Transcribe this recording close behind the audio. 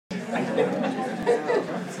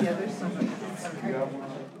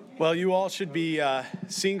Well, you all should be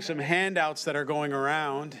seeing some handouts that are going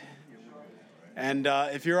around. And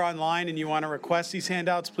if you're online and you want to request these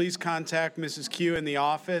handouts, please contact Mrs. Q in the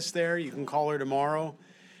office there. You can call her tomorrow.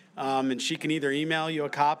 And she can either email you a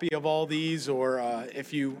copy of all these, or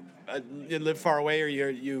if you live far away or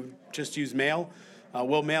you just use mail,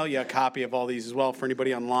 we'll mail you a copy of all these as well for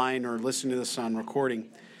anybody online or listening to this on recording.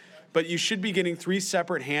 But you should be getting 3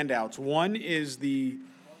 separate handouts. One is the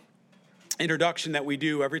introduction that we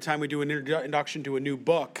do every time we do an introduction to a new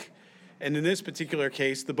book. And in this particular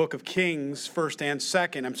case, the book of Kings, 1st and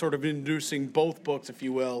 2nd, I'm sort of introducing both books, if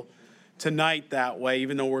you will, tonight that way,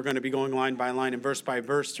 even though we're going to be going line by line and verse by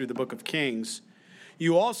verse through the book of Kings.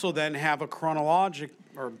 You also then have a chronology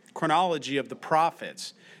of the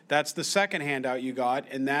prophets. That's the second handout you got,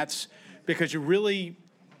 and that's because you really,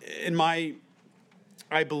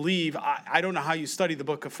 I believe, I don't know how you study the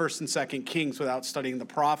book of 1st and 2nd Kings without studying the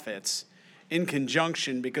prophets in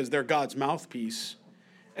conjunction, because they're God's mouthpiece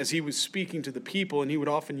as he was speaking to the people, and he would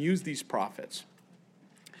often use these prophets.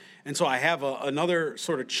 And so I have another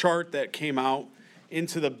sort of chart that came out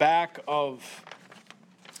into the back of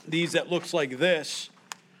these that looks like this.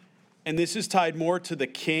 And this is tied more to the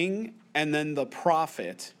king and then the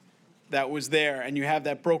prophet that was there. And you have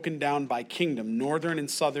that broken down by kingdom, northern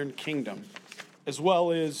and southern kingdom, as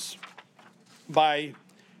well as by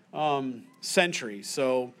century.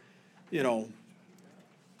 So,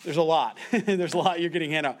 there's a lot. There's a lot you're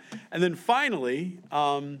getting handed out. And then finally,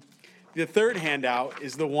 the third handout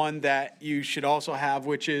is the one that you should also have,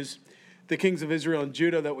 which is the kings of Israel and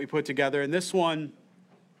Judah that we put together. And this one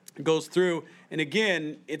goes through, and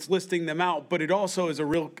again, it's listing them out, but it also is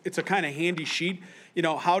it's a kind of handy sheet.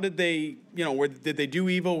 How did they, did they do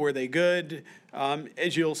evil? Were they good?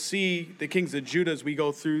 As you'll see, the kings of Judah, as we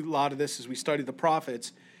go through a lot of this, as we study the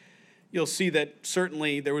prophets, you'll see that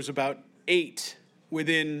certainly there was about 8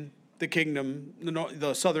 within the kingdom,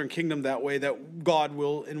 the southern kingdom that way, that God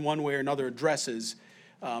will in one way or another addresses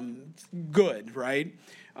good, right?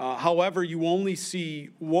 However, you only see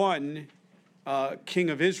one king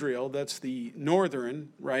of Israel, that's the northern,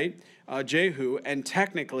 right, Jehu, and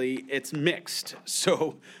technically it's mixed.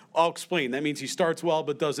 So I'll explain. That means he starts well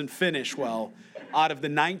but doesn't finish well. Out of the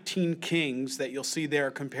 19 kings that you'll see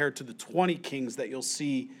there compared to the 20 kings that you'll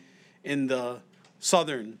see in the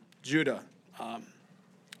southern Judah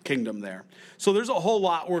kingdom there. So there's a whole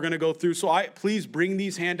lot we're going to go through. So please bring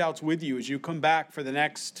these handouts with you as you come back for the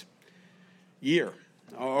next year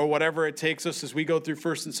or whatever it takes us as we go through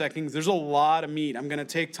 1st and 2nd Kings. There's a lot of meat. I'm going to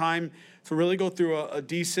take time to really go through a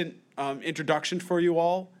decent introduction for you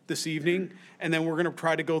all this evening, and then we're going to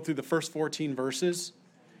try to go through the first 14 verses.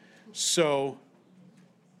 So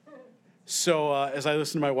as I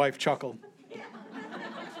listen to my wife chuckle,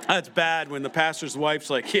 that's bad when the pastor's wife's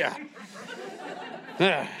like, yeah.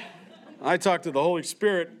 I talked to the Holy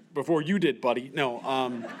Spirit before you did, buddy.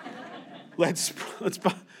 No, let's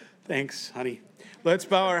bow. Thanks, honey. Let's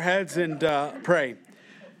bow our heads and pray.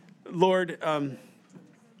 Lord,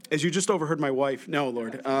 as you just overheard my wife, no,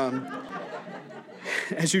 Lord,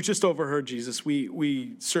 as you just overheard, Jesus,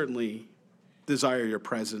 we certainly desire your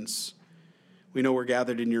presence. We know we're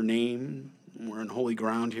gathered in your name. We're on holy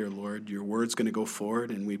ground here, Lord. Your word's going to go forward,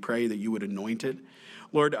 and we pray that you would anoint it.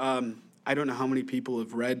 Lord, I don't know how many people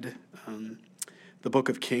have read the book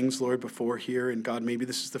of Kings, Lord, before here. And God, maybe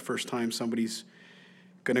this is the first time somebody's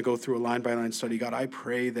going to go through a line-by-line study. God, I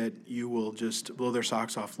pray that you will just blow their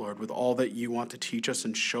socks off, Lord, with all that you want to teach us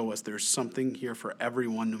and show us. There's something here for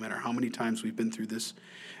everyone, no matter how many times we've been through this.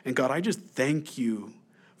 And God, I just thank you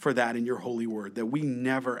for that in your holy word, that we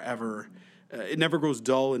never, ever, it never grows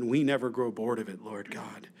dull and we never grow bored of it, Lord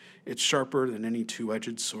God. It's sharper than any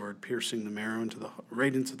two-edged sword, piercing the marrow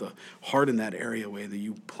right into the heart in that area way that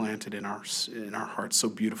you planted in our hearts so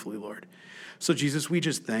beautifully, Lord. So, Jesus, we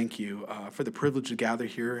just thank you for the privilege to gather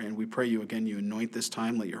here, and we pray you again, you anoint this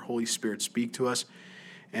time, let your Holy Spirit speak to us.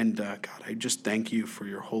 And God, I just thank you for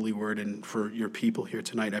your holy word and for your people here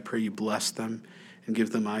tonight. I pray you bless them and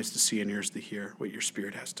give them eyes to see and ears to hear what your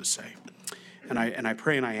Spirit has to say. And I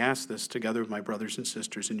pray and I ask this together with my brothers and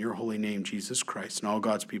sisters in your holy name, Jesus Christ, and all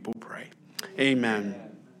God's people pray. Amen.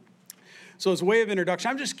 So as a way of introduction,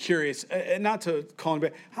 I'm just curious, not to call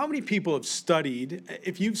anybody, how many people have studied,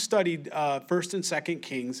 if you've studied 1st and 2nd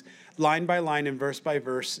Kings, line by line and verse by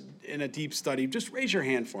verse in a deep study, just raise your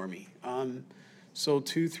hand for me. So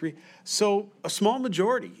 2, 3. So a small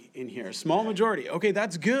majority in here, a small majority. Okay,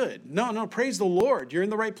 that's good. No, praise the Lord. You're in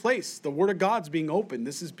the right place. The Word of God's being opened.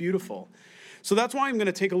 This is beautiful. So that's why I'm going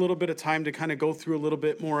to take a little bit of time to kind of go through a little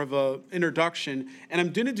bit more of a introduction. And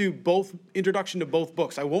I'm going to do both introduction to both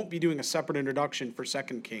books. I won't be doing a separate introduction for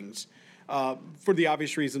 2 Kings for the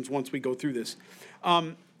obvious reasons once we go through this.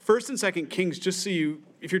 First and 2 Kings, just so you,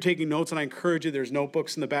 if you're taking notes, and I encourage you, there's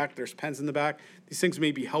notebooks in the back, there's pens in the back. These things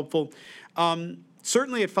may be helpful.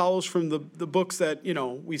 Certainly it follows from the books that,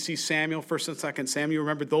 we see Samuel, 1st and 2nd Samuel.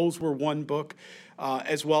 Remember, those were one book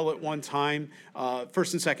as well at one time.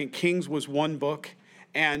 1st and 2nd Kings was one book,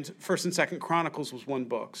 and 1st and 2nd Chronicles was one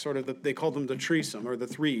book. Sort of, they called them the threesome, or the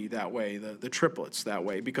three that way, the triplets that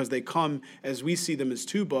way, because they come, as we see them, as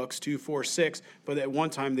two books, 2, 4, 6, but at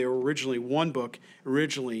one time they were originally one book,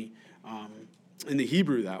 in the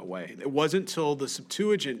Hebrew that way. It wasn't until the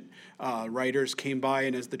Septuagint writers came by,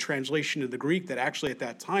 and as the translation of the Greek, that actually at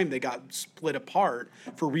that time they got split apart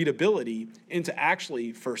for readability into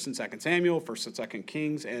actually 1st and 2nd Samuel, 1st and 2nd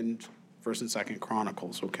Kings, and 1st and 2nd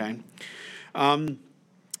Chronicles, okay?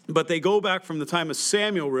 But they go back from the time of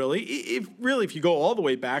Samuel, really. If you go all the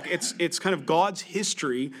way back, it's kind of God's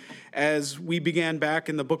history as we began back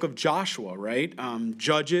in the book of Joshua, right?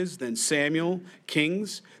 Judges, then Samuel,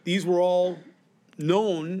 Kings. These were all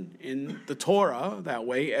known in the Torah that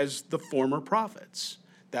way as the former prophets.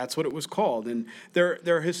 That's what it was called. And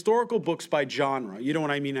they're historical books by genre. You know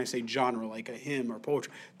what I mean? I say genre, like a hymn or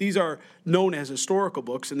poetry. These are known as historical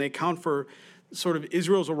books, and they account for sort of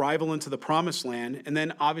Israel's arrival into the promised land, and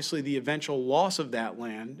then obviously the eventual loss of that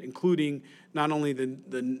land, including not only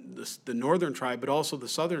the northern tribe, but also the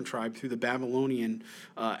southern tribe through the Babylonian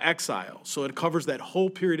exile. So it covers that whole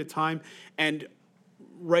period of time, and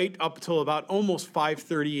right up till about almost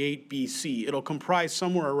 538 BC. It'll comprise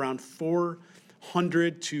somewhere around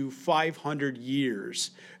 400 to 500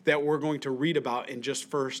 years that we're going to read about in just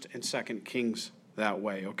 1st and 2nd Kings that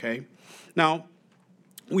way, okay? Now,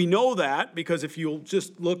 we know that because if you'll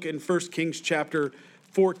just look in 1 Kings chapter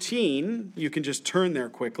 14, you can just turn there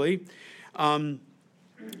quickly.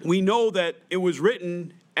 We know that it was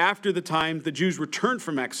written after the time the Jews returned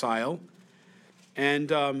from exile.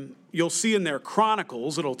 And you'll see in their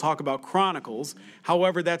Chronicles, it'll talk about Chronicles.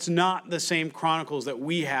 However, that's not the same Chronicles that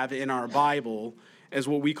we have in our Bible as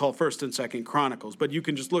what we call 1st and 2nd Chronicles. But you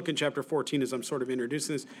can just look in chapter 14 as I'm sort of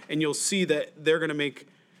introducing this, and you'll see that they're going to make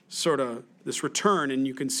sort of this return, and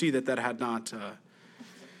you can see that had not,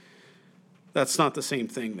 that's not the same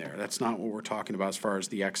thing there. That's not what we're talking about as far as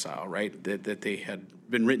the exile, right? That they had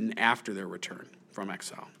been written after their return from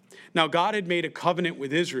exile. Now, God had made a covenant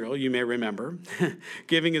with Israel, you may remember,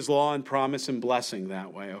 giving his law and promise and blessing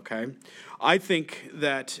that way, okay? I think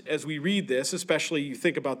that as we read this, especially you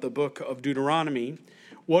think about the book of Deuteronomy,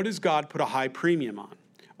 what does God put a high premium on?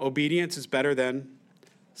 Obedience is better than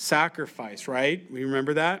sacrifice, right? We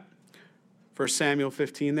remember that? 1 Samuel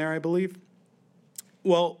 15 there, I believe.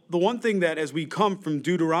 Well, the one thing that as we come from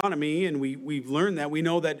Deuteronomy and we've learned that, we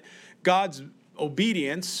know that God's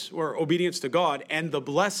obedience or obedience to God and the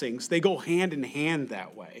blessings, they go hand in hand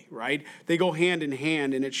that way, right? They go hand in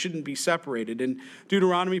hand, and it shouldn't be separated. And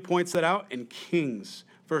Deuteronomy points that out, and Kings,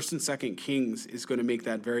 1st and 2nd Kings, is going to make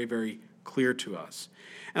that very, very clear to us.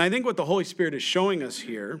 And I think what the Holy Spirit is showing us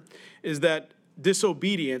here is that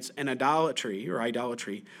disobedience and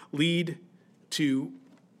idolatry lead to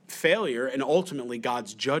failure and ultimately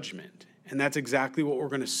God's judgment. And that's exactly what we're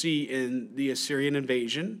going to see in the Assyrian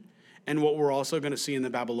invasion and what we're also going to see in the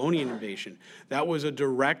Babylonian invasion. That was a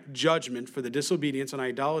direct judgment for the disobedience and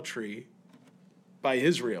idolatry by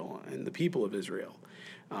Israel and the people of Israel.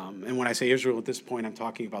 And when I say Israel at this point, I'm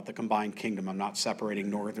talking about the combined kingdom. I'm not separating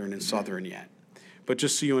northern and southern yet. But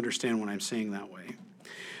just so you understand what I'm saying that way.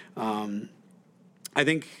 I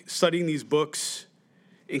think studying these books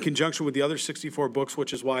in conjunction with the other 64 books,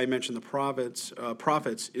 which is why I mentioned the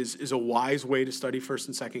prophets, is a wise way to study 1st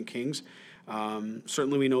and 2nd Kings.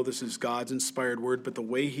 Certainly we know this is God's inspired word, but the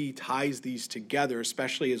way he ties these together,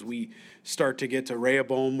 especially as we start to get to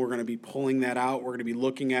Rehoboam, we're going to be pulling that out, we're going to be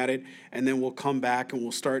looking at it, and then we'll come back and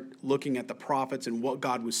we'll start looking at the prophets and what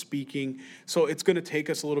God was speaking. So it's going to take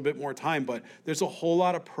us a little bit more time, but there's a whole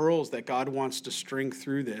lot of pearls that God wants to string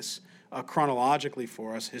through this chronologically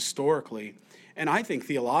for us, historically, and I think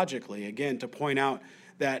theologically, again, to point out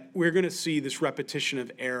that we're going to see this repetition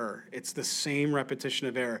of error. It's the same repetition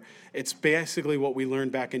of error. It's basically what we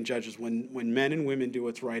learned back in Judges when men and women do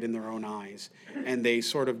what's right in their own eyes, and they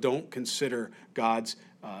sort of don't consider God's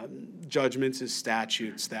judgments, his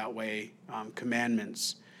statutes that way,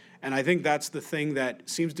 commandments. And I think that's the thing that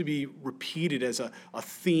seems to be repeated as a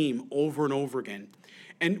theme over and over again.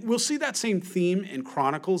 And we'll see that same theme in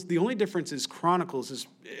Chronicles. The only difference is Chronicles is,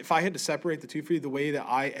 if I had to separate the two for you, the way that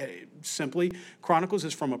Chronicles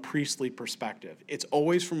is from a priestly perspective. It's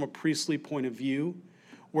always from a priestly point of view,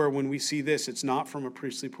 where when we see this, it's not from a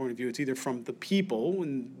priestly point of view. It's either from the people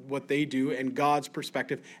and what they do and God's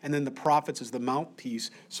perspective, and then the prophets as the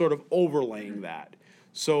mouthpiece sort of overlaying that.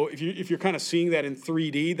 So if you're kind of seeing that in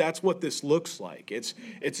 3D, that's what this looks like. It's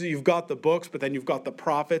you've got the books, but then you've got the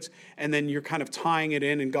prophets, and then you're kind of tying it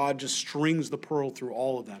in, and God just strings the pearl through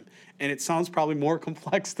all of them. And it sounds probably more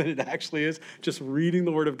complex than it actually is, just reading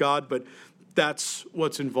the Word of God, but that's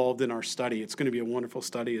what's involved in our study. It's going to be a wonderful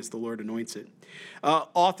study as the Lord anoints it.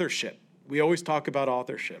 Authorship. We always talk about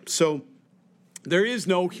authorship. So there is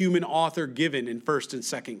no human author given in 1st and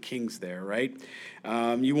 2nd Kings there, right?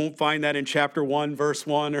 You won't find that in chapter 1, verse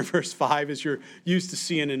 1 or verse 5, as you're used to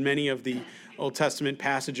seeing in many of the Old Testament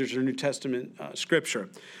passages or New Testament scripture.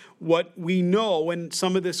 What we know, and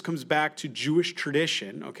some of this comes back to Jewish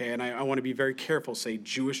tradition, okay, and I want to be very careful, say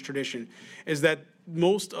Jewish tradition, is that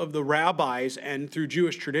most of the rabbis and through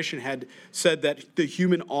Jewish tradition had said that the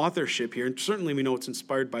human authorship here, and certainly we know it's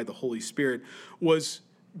inspired by the Holy Spirit, was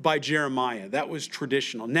by Jeremiah. That was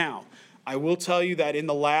traditional. Now, I will tell you that in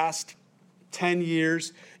the last 10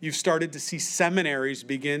 years, you've started to see seminaries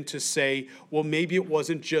begin to say, well, maybe it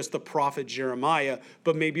wasn't just the prophet Jeremiah,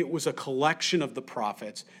 but maybe it was a collection of the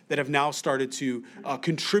prophets that have now started to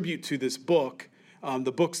contribute to this book,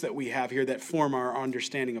 the books that we have here that form our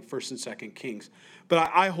understanding of 1st and 2nd Kings. But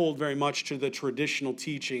I hold very much to the traditional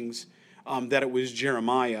teachings that it was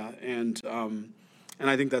Jeremiah, and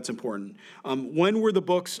I think that's important. When were the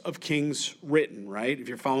books of Kings written, right? If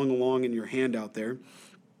you're following along in your handout there.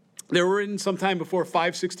 They were written sometime before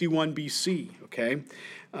 561 BC, okay?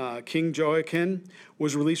 King Joachim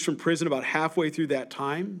was released from prison about halfway through that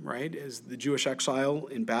time, right, as the Jewish exile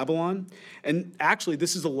in Babylon. And actually,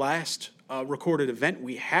 this is the last recorded event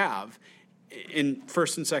we have in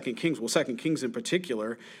 1st and 2nd Kings, well, 2nd Kings in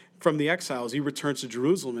particular. From the exiles, he returns to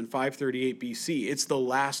Jerusalem in 538 BC. It's the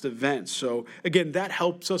last event. So again, that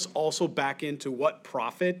helps us also back into what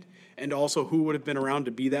prophet and also who would have been around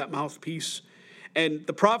to be that mouthpiece. And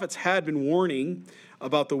the prophets had been warning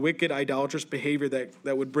about the wicked, idolatrous behavior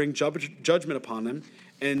that would bring judgment upon them,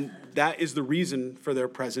 and that is the reason for their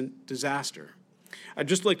present disaster. I'd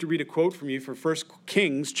just like to read a quote from you for 1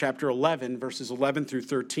 Kings chapter 11, verses 11 through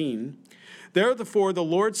 13. Therefore the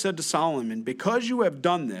Lord said to Solomon, because you have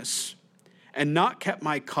done this, and not kept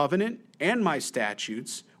my covenant and my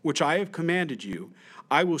statutes, which I have commanded you,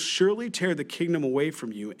 I will surely tear the kingdom away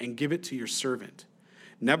from you and give it to your servant.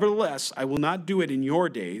 Nevertheless, I will not do it in your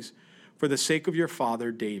days for the sake of your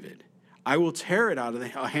father David. I will tear it out of the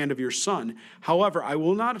hand of your son. However, I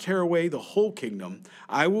will not tear away the whole kingdom.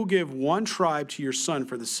 I will give one tribe to your son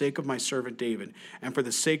for the sake of my servant David and for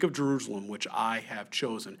the sake of Jerusalem, which I have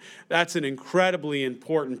chosen. That's an incredibly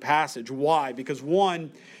important passage. Why? Because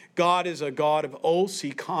one, God is a God of oaths.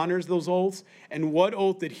 He honors those oaths. And what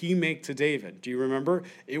oath did he make to David? Do you remember?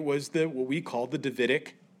 It was what we call the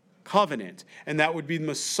Davidic covenant, and that would be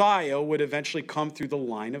Messiah would eventually come through the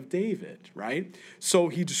line of David, right? So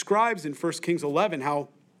he describes in 1 Kings 11 how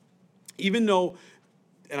even though,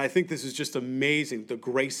 and I think this is just amazing, the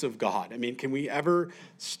grace of God. I mean, can we ever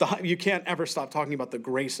stop? You can't ever stop talking about the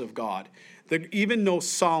grace of God. Even though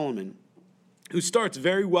Solomon, who starts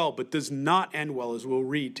very well but does not end well, as we'll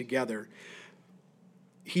read together,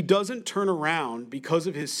 he doesn't turn around because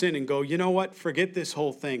of his sin and go, you know what, forget this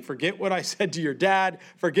whole thing. Forget what I said to your dad.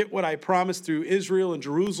 Forget what I promised through Israel and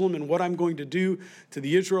Jerusalem and what I'm going to do to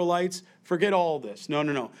the Israelites. Forget all this.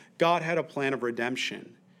 No. God had a plan of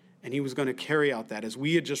redemption, and he was going to carry out that. As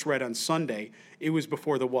we had just read on Sunday, it was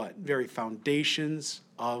before the what? Very foundations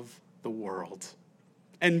of the world.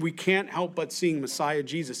 And we can't help but seeing Messiah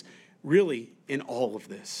Jesus really in all of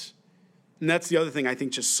this. And that's the other thing I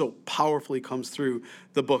think just so powerfully comes through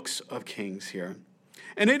the books of Kings here.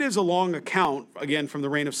 And it is a long account, again, from the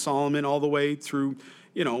reign of Solomon all the way through,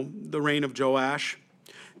 the reign of Joash.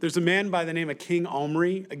 There's a man by the name of King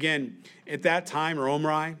Omri. Again, at that time, or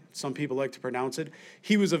Omri, some people like to pronounce it,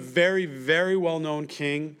 he was a very, very well-known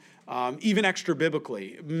king, even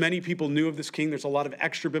extra-biblically. Many people knew of this king. There's a lot of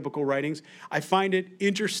extra-biblical writings. I find it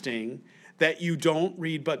interesting that you don't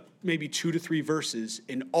read but maybe 2 to 3 verses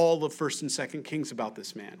in all of 1st and 2nd Kings about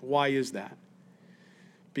this man. Why is that?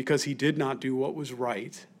 Because he did not do what was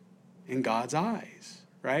right in God's eyes,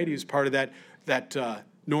 right? He was part of that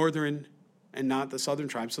northern and not the southern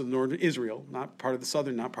tribes, so the northern Israel, not part of the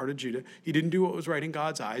southern, not part of Judah. He didn't do what was right in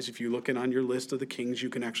God's eyes. If you look in on your list of the kings, you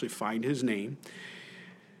can actually find his name.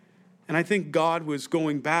 And I think God was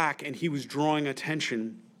going back and he was drawing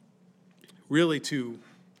attention really to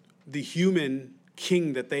the human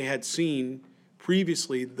king that they had seen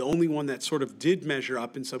previously, the only one that sort of did measure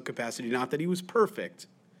up in some capacity, not that he was perfect.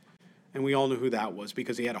 And we all know who that was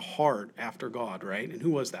because he had a heart after God, right? And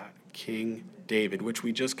who was that? King David, which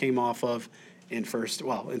we just came off of in 2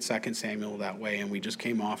 Samuel that way, and we just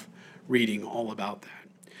came off reading all about that.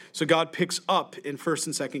 So God picks up in 1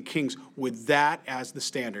 and 2 Kings with that as the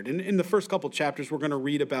standard. And in the first couple chapters, we're going to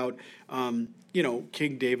read about,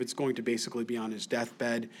 King David's going to basically be on his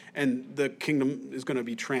deathbed, and the kingdom is going to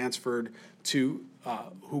be transferred to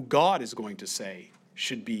who God is going to say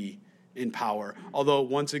should be in power. Although,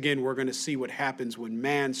 once again, we're going to see what happens when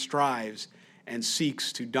man strives and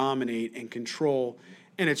seeks to dominate and control.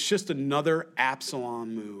 And it's just another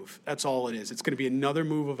Absalom move. That's all it is. It's going to be another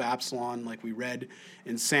move of Absalom like we read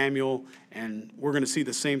in Samuel. And we're going to see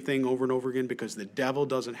the same thing over and over again because the devil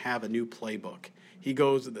doesn't have a new playbook. He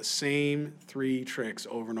goes to the same 3 tricks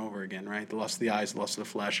over and over again, right? The lust of the eyes, the lust of the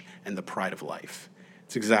flesh, and the pride of life.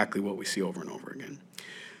 It's exactly what we see over and over again.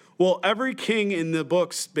 Well, every king in the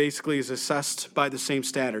books basically is assessed by the same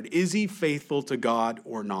standard. Is he faithful to God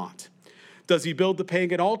or not? Does he build the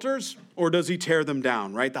pagan altars or does he tear them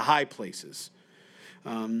down, right? The high places.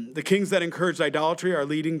 The kings that encourage idolatry are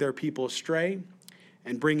leading their people astray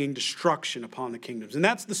and bringing destruction upon the kingdoms. And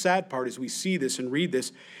that's the sad part as we see this and read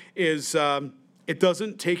this is it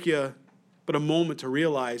doesn't take you but a moment to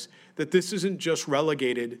realize that this isn't just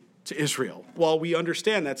relegated to Israel. While we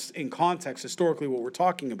understand that's in context historically what we're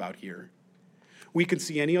talking about here, we can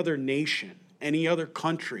see any other nation, any other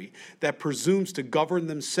country that presumes to govern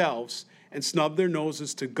themselves and snub their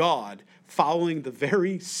noses to God, following the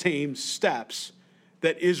very same steps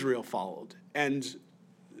that Israel followed. And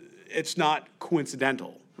it's not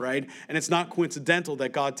coincidental, right? And it's not coincidental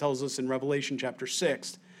that God tells us in Revelation chapter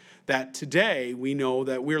 6 that today we know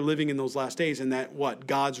that we're living in those last days and that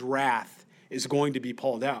God's wrath is going to be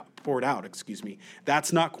poured out.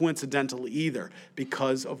 That's not coincidental either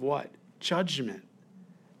because of what? Judgment.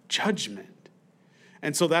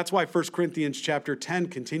 And so that's why 1 Corinthians chapter 10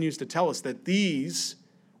 continues to tell us that these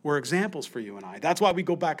were examples for you and I. That's why we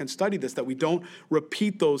go back and study this, that we don't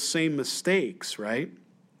repeat those same mistakes, right?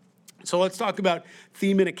 So let's talk about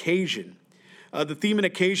theme and occasion. The theme and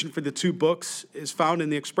occasion for the 2 books is found in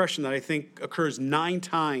the expression that I think occurs 9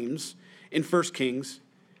 times in 1 Kings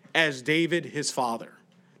as David, his father.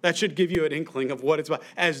 That should give you an inkling of what it's about.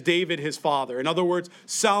 As David, his father. In other words,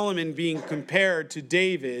 Solomon being compared to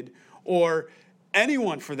David or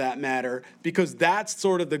anyone for that matter, because that's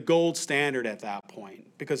sort of the gold standard at that point,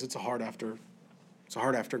 because it's a heart after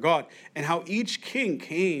God. And how each king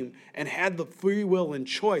came and had the free will and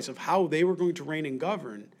choice of how they were going to reign and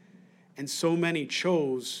govern. And so many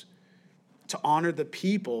chose to honor the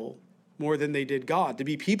people more than they did God, to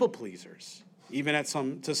be people pleasers, even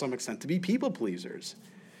to some extent, to be people pleasers.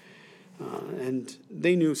 And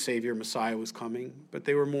they knew Savior Messiah was coming, but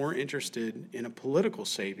they were more interested in a political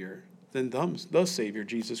Savior than the Savior,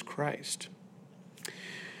 Jesus Christ.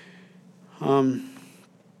 1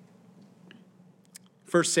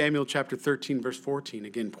 Samuel chapter 13, verse 14,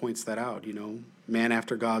 again, points that out, man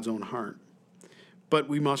after God's own heart. But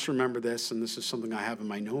we must remember this, and this is something I have in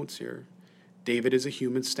my notes here. David is a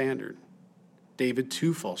human standard. David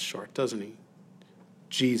too falls short, doesn't he?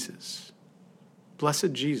 Jesus.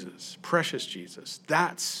 Blessed Jesus, precious Jesus.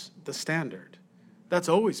 That's the standard. That's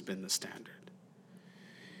always been the standard.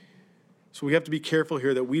 So we have to be careful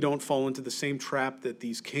here that we don't fall into the same trap that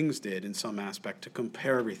these kings did in some aspect to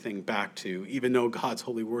compare everything back to, even though God's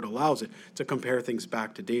holy word allows it, to compare things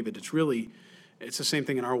back to David. It's the same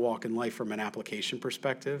thing in our walk in life from an application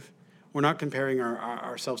perspective. We're not comparing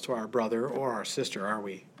ourselves to our brother or our sister, are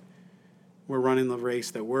we? We're running the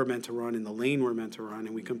race that we're meant to run in the lane we're meant to run,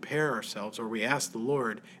 and we compare ourselves, or we ask the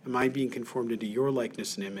Lord, am I being conformed into your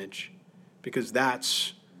likeness and image? Because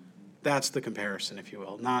that's the comparison, if you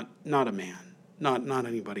will, not a man, not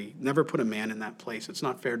anybody. Never put a man in that place. It's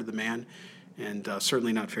not fair to the man, and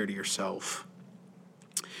certainly not fair to yourself.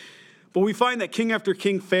 But we find that king after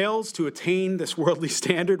king fails to attain this worldly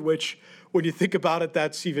standard, which, when you think about it,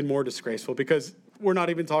 that's even more disgraceful, because we're not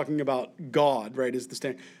even talking about God, right, as the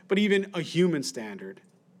standard, but even a human standard.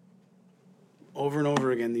 Over and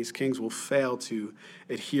over again, these kings will fail to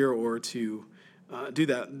adhere or to do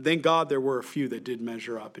that. Thank God there were a few that did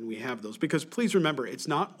measure up, and we have those. Because please remember, it's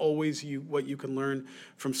not always what you can learn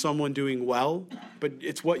from someone doing well, but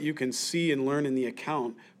it's what you can see and learn in the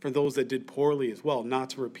account for those that did poorly as well, not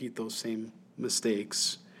to repeat those same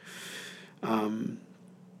mistakes.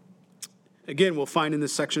 Again, we'll find in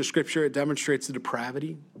this section of Scripture, it demonstrates the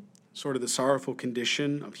depravity, sort of the sorrowful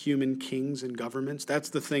condition of human kings and governments. That's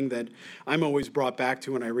the thing that I'm always brought back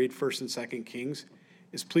to when I read 1 and 2 Kings,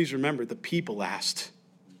 is please remember the people asked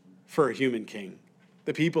for a human king.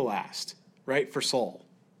 The people asked, right, for Saul.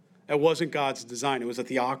 It wasn't God's design. It was a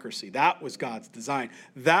theocracy. That was God's design.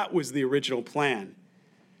 That was the original plan.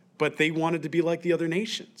 But they wanted to be like the other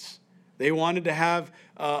nations. They wanted to have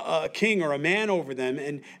a king or a man over them.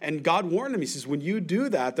 And God warned them. He says, when you do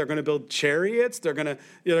that, they're going to build chariots. They're going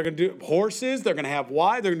to do horses. They're going to have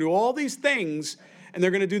wives. They're going to do all these things. And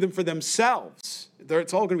they're going to do them for themselves.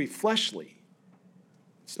 It's all going to be fleshly.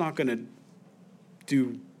 It's not going to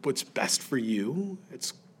do what's best for you.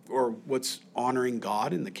 Or what's honoring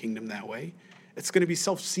God in the kingdom that way. It's going to be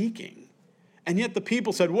self-seeking. And yet the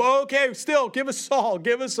people said, well, okay, still, give us Saul.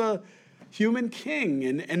 Give us a human king.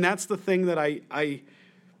 And that's the thing that I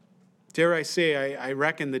dare I say, I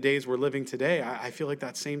reckon the days we're living today, I feel like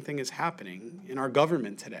that same thing is happening in our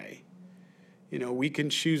government today. You know, we can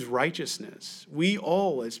choose righteousness. We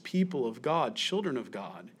all, as people of God, children of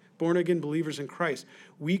God, born-again believers in Christ,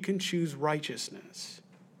 we can choose righteousness.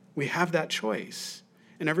 We have that choice.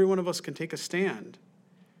 And every one of us can take a stand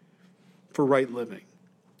for right living.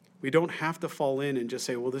 We don't have to fall in and just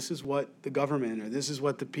say, well, this is what the government or this is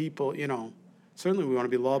what the people, certainly we want to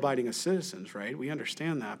be law-abiding as citizens, right? We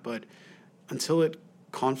understand that. But until it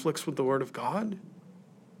conflicts with the Word of God,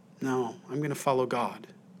 no, I'm going to follow God.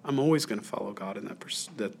 I'm always going to follow God in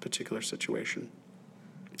that particular situation.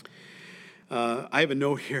 I have a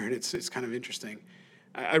note here, and it's kind of interesting.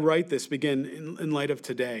 I write this, begin in light of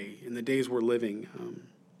today, in the days we're living.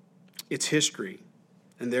 It's history,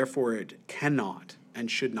 and therefore it cannot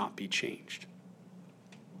and should not be changed.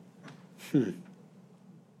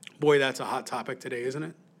 Boy, that's a hot topic today, isn't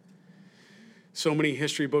it? So many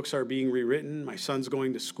history books are being rewritten. My son's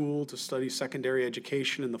going to school to study secondary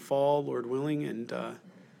education in the fall, Lord willing, and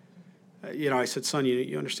I said, son,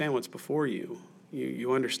 you understand what's before you.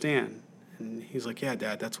 You understand. And he's like, yeah,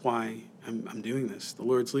 Dad, that's why I'm doing this. The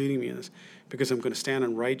Lord's leading me in this because I'm going to stand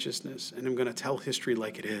in righteousness and I'm going to tell history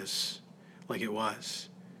like it is, like it was.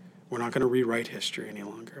 We're not going to rewrite history any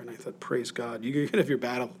longer. And I thought, praise God. You can have your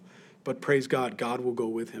battle, but praise God. God will go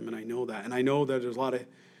with him, and I know that. And I know that there's a lot of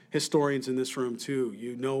historians in this room too.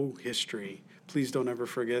 You know history. Please don't ever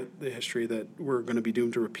forget the history that we're going to be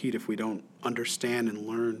doomed to repeat if we don't understand and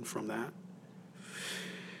learn from that.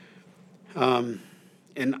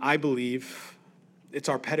 And I believe it's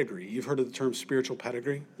our pedigree. You've heard of the term spiritual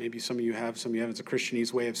pedigree. Maybe some of you have, some of you haven't. It's a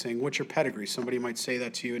Christianese way of saying, what's your pedigree? Somebody might say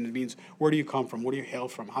that to you, and it means, where do you come from? Where do you hail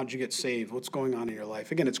from? How did you get saved? What's going on in your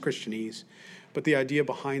life? Again, it's Christianese. But the idea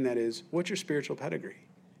behind that is, what's your spiritual pedigree?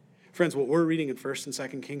 Friends, what we're reading in 1st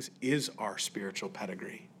and 2nd Kings is our spiritual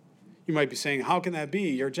pedigree. You might be saying, how can that be?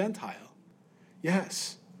 You're a Gentile.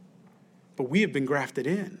 Yes. But we have been grafted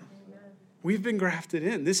in. We've been grafted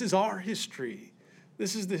in. This is our history.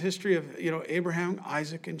 This is the history of, Abraham,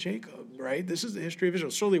 Isaac, and Jacob, right? This is the history of Israel.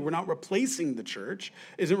 Surely we're not replacing the church.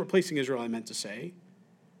 Isn't replacing Israel, I meant to say.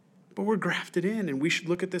 But we're grafted in, and we should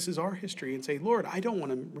look at this as our history and say, Lord, I don't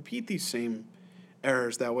want to repeat these same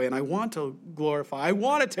errors that way, and I want to glorify. I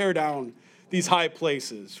want to tear down these high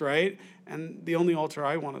places, right? And the only altar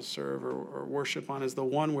I want to serve or worship on is the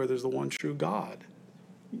one where there's the one true God,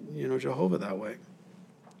 Jehovah that way.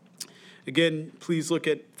 Again, please look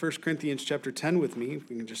at 1 Corinthians chapter 10 with me. If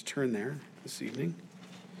we can just turn there this evening.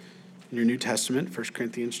 In your New Testament, 1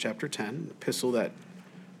 Corinthians chapter 10, an epistle that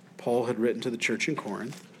Paul had written to the church in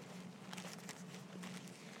Corinth.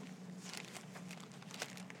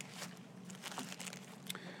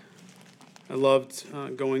 I loved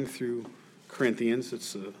going through Corinthians.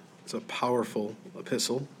 It's a powerful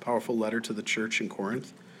epistle, powerful letter to the church in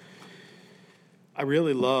Corinth. I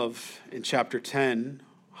really love in chapter 10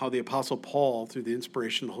 how the Apostle Paul, through the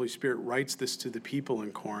inspiration of the Holy Spirit, writes this to the people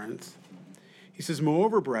in Corinth. He says,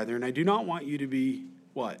 moreover, brethren, I do not want you to be,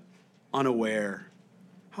 what? Unaware.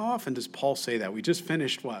 How often does Paul say that? We just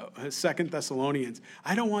finished, 2 Thessalonians.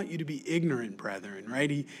 I don't want you to be ignorant, brethren, right?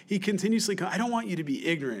 He continuously, I don't want you to be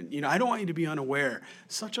ignorant. I don't want you to be unaware.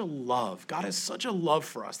 Such a love. God has such a love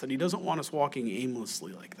for us that he doesn't want us walking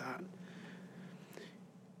aimlessly like that.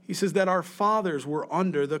 He says that our fathers were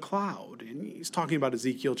under the cloud. And he's talking about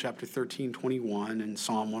Ezekiel chapter 13, 21 and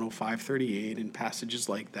Psalm 105, 38 and passages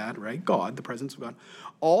like that, right? God, the presence of God.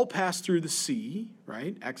 All passed through the sea,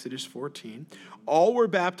 right? Exodus 14. All were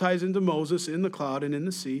baptized into Moses in the cloud and in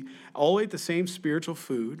the sea. All ate the same spiritual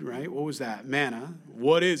food, right? What was that? Manna.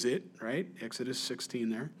 What is it, right? Exodus 16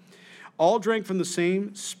 there. All drank from the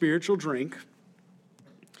same spiritual drink,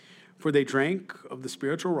 for they drank of the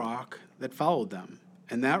spiritual rock that followed them.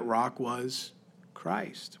 And that rock was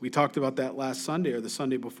Christ. We talked about that last Sunday or the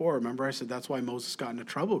Sunday before. Remember, I said that's why Moses got into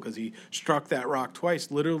trouble, because he struck that rock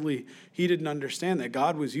twice. Literally, he didn't understand that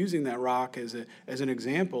God was using that rock as an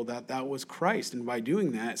example, that was Christ. And by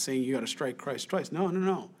doing that, saying you got to strike Christ twice.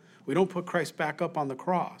 No. We don't put Christ back up on the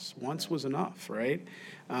cross. Once was enough, right?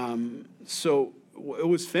 So it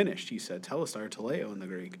was finished, he said. Telestai, teleo in the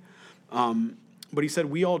Greek. But he said,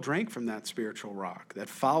 we all drank from that spiritual rock that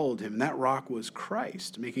followed him. And that rock was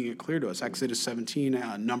Christ, making it clear to us. Exodus 17,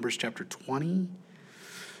 Numbers chapter 20.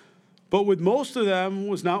 But with most of them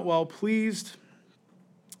was not well pleased.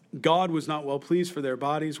 God was not well pleased, for their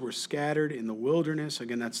bodies were scattered in the wilderness.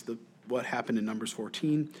 Again, that's what happened in Numbers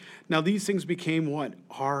 14. Now these things became what?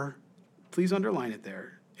 Please underline it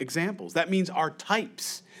there, examples. That means our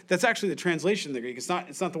types. That's actually the translation in the Greek. It's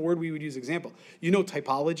not the word we would use, example. You know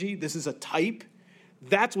typology? This is a type.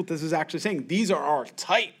 That's what this is actually saying. These are our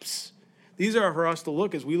types. These are for us to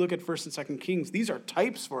look as we look at 1st and 2nd Kings. These are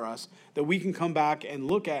types for us that we can come back and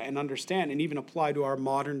look at and understand and even apply to our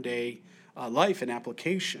modern day life and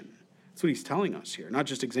application. That's what he's telling us here. Not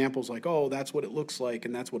just examples like, oh, that's what it looks like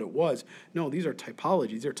and that's what it was. No, these are typologies.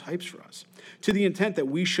 These are types for us. To the intent that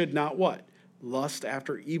we should not what? Lust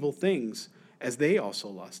after evil things as they also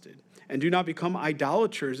lusted. And do not become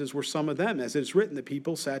idolaters as were some of them. As it is written, the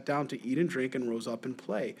people sat down to eat and drink and rose up and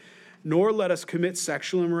play. Nor let us commit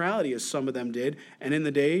sexual immorality as some of them did. And in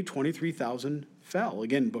the day 23,000 fell.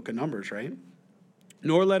 Again, book of Numbers, right?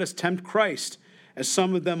 Nor let us tempt Christ as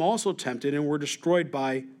some of them also tempted and were destroyed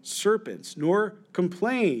by serpents. Nor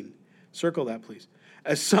complain. Circle that, please.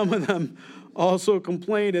 As some of them also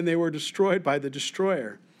complained and they were destroyed by the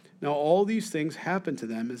destroyer. Now all these things happened to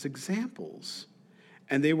them as examples.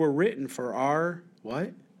 And they were written for our,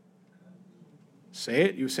 what? Say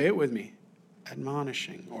it. You say it with me.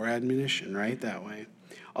 Admonishing or admonition, right? That way.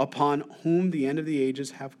 Upon whom the end of the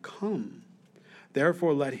ages have come.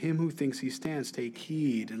 Therefore, let him who thinks he stands take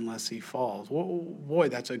heed unless he falls. Whoa, boy,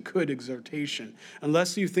 that's a good exhortation.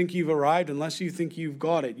 Unless you think you've arrived, unless you think you've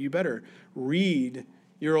got it, you better read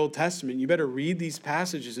your Old Testament. You better read these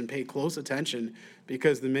passages and pay close attention,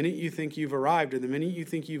 because the minute you think you've arrived or the minute you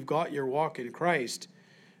think you've got your walk in Christ,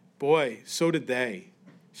 boy, so did they.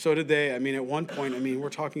 So did they. I mean, at one point, we're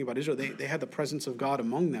talking about Israel. They had the presence of God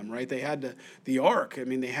among them, right? They had the ark.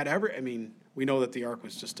 They had we know that the ark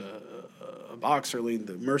was just a box, or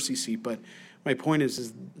the mercy seat. But my point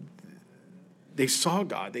is they saw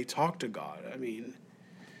God. They talked to God.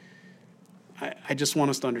 I just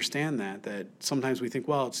want us to understand that sometimes we think,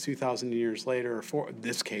 well, it's 2,000 years later, or for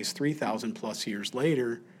this case, 3,000 plus years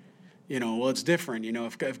later. Well, it's different.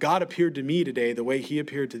 If God appeared to me today the way he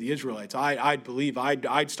appeared to the Israelites, I'd believe,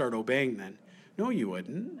 I'd start obeying then. No, you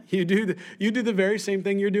wouldn't. You do the very same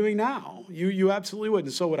thing you're doing now. You absolutely would,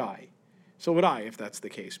 and so would I. So would I, if that's the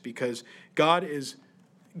case, because God is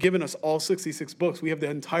given us all 66 books. We have the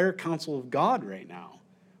entire counsel of God right now.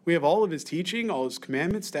 We have all of his teaching, all his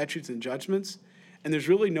commandments, statutes, and judgments, and there's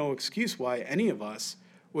really no excuse why any of us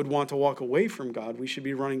would want to walk away from God. We should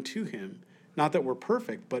be running to him. Not that we're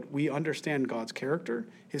perfect, but we understand God's character,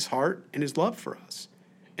 his heart, and his love for us.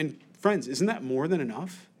 And friends, isn't that more than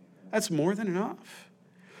enough? That's more than enough.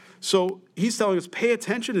 So he's telling us, pay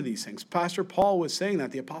attention to these things. Pastor Paul was saying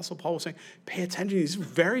that. The Apostle Paul was saying, pay attention to these. This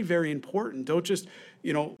is very, very important. Don't just,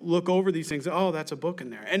 look over these things. Oh, that's a book in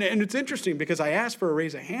there. And it's interesting because I asked for a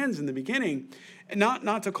raise of hands in the beginning, and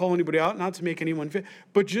not to call anybody out, not to make anyone fit,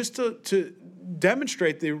 but just to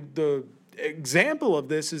demonstrate the example of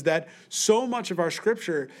this is that so much of our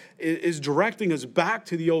scripture is directing us back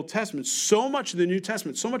to the Old Testament. So much of the New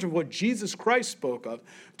Testament, so much of what Jesus Christ spoke of,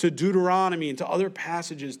 to Deuteronomy and to other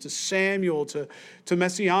passages, to Samuel, to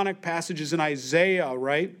messianic passages in Isaiah,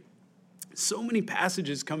 right? So many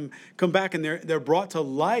passages come back, and they're brought to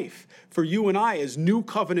life for you and I as new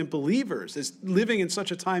covenant believers, as living in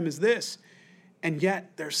such a time as this. And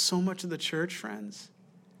yet there's so much of the church, friends,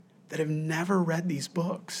 that have never read these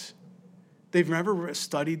books. They've never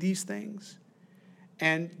studied these things,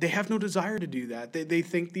 and they have no desire to do that. They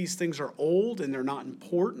think these things are old and they're not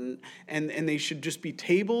important, and they should just be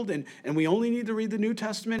tabled, and we only need to read the New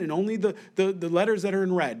Testament and only the letters that are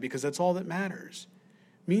in red, because that's all that matters.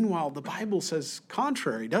 Meanwhile, the Bible says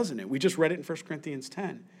contrary, doesn't it? We just read it in 1 Corinthians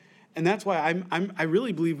 10. And that's why I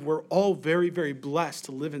really believe we're all very, very blessed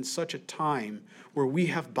to live in such a time where we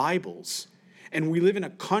have Bibles. And we live in a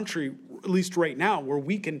country, at least right now, where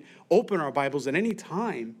we can open our Bibles at any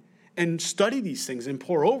time and study these things and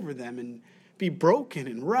pore over them and be broken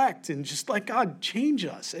and wrecked and just let God change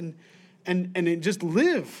us and just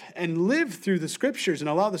live through the Scriptures and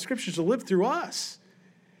allow the Scriptures to live through us.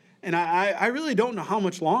 And I really don't know how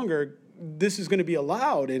much longer this is going to be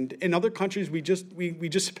allowed. And in other countries, we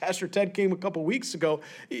just Pastor Ted came a couple weeks ago.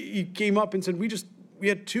 He came up and said, we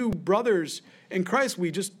had two brothers in Christ.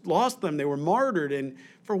 We just lost them. They were martyred. And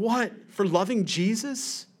for what? For loving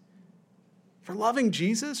Jesus? For loving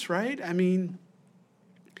Jesus, right? I mean,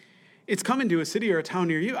 it's coming to a city or a town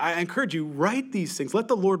near you. I encourage you, write these things. Let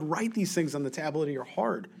the Lord write these things on the tablet of your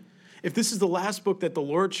heart. If this is the last book that the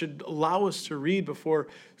Lord should allow us to read before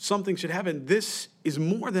something should happen, this is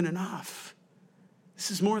more than enough. This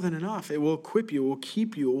is more than enough. It will equip you. It will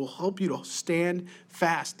keep you. It will help you to stand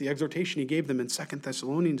fast. The exhortation he gave them in 2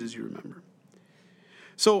 Thessalonians, as you remember.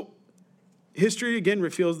 So history, again,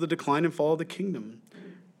 reveals the decline and fall of the kingdom.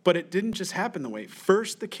 But it didn't just happen the way.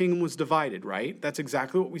 First, the kingdom was divided, right? That's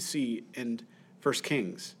exactly what we see in 1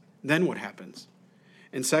 Kings. Then what happens?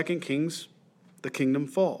 In 2 Kings, the kingdom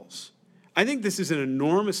falls. I think this is an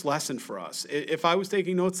enormous lesson for us. If I was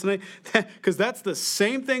taking notes tonight, because that's the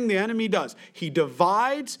same thing the enemy does. He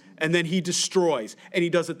divides and then he destroys. And he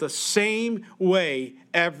does it the same way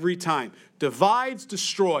every time. Divides,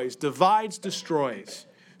 destroys. Divides, destroys.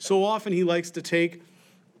 So often he likes to take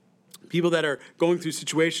people that are going through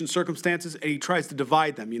situations, circumstances, and he tries to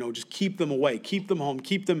divide them, just keep them away, keep them home,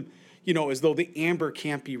 keep them, as though the amber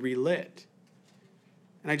can't be relit.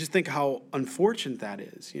 And I just think how unfortunate that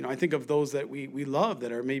is. I think of those that we love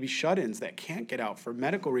that are maybe shut-ins that can't get out for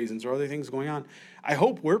medical reasons or other things going on. I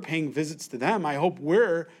hope we're paying visits to them. I hope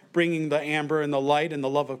we're bringing the amber and the light and the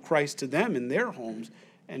love of Christ to them in their homes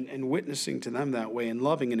and witnessing to them that way and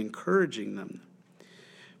loving and encouraging them.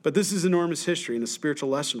 But this is enormous history and a spiritual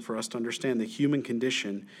lesson for us to understand the human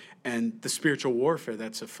condition and the spiritual warfare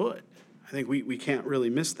that's afoot. I think we can't really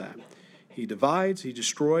miss that. He divides, he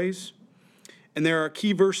destroys. And there are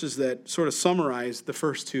key verses that sort of summarize the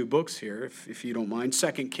first two books here, if you don't mind.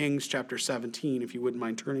 2 Kings chapter 17, if you wouldn't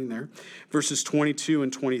mind turning there. Verses 22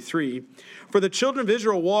 and 23. For the children of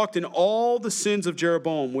Israel walked in all the sins of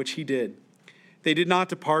Jeroboam, which he did. They did not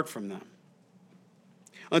depart from them,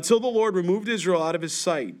 until the Lord removed Israel out of his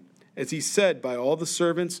sight, as he said by all the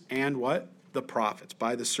servants and what? The prophets.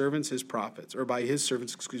 By the servants, his prophets. Or by his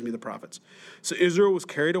servants, the prophets. So Israel was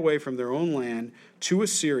carried away from their own land to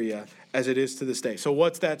Assyria, as it is to this day. So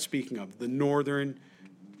what's that speaking of? The northern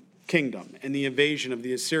kingdom and the invasion of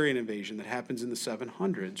the Assyrian invasion that happens in the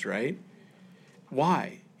 700s, right?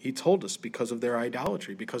 Why? He told us because of their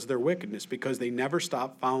idolatry, because of their wickedness, because they never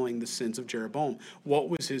stopped following the sins of Jeroboam. What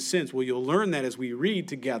was his sins? Well, you'll learn that as we read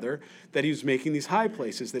together, that he was making these high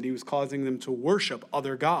places, that he was causing them to worship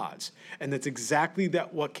other gods. And that's exactly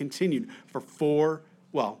what continued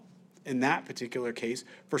in that particular case,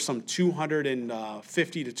 for some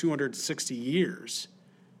 250 to 260 years.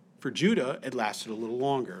 For Judah, it lasted a little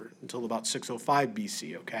longer, until about 605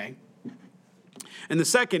 BC, okay? And the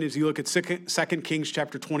second is you look at 2 Kings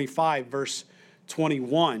chapter 25, verse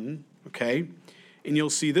 21, okay? And you'll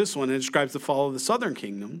see this one. It describes the fall of the southern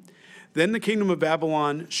kingdom. Then the kingdom of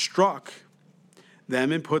Babylon struck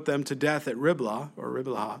them and put them to death at Riblah,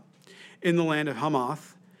 in the land of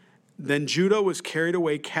Hamath. Then Judah was carried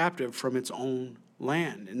away captive from its own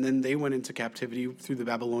land. And then they went into captivity through the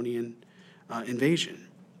Babylonian invasion.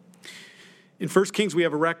 In 1 Kings, we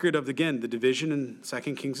have a record of, again, the division, and 2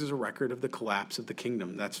 Kings is a record of the collapse of the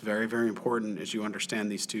kingdom. That's very, very important as you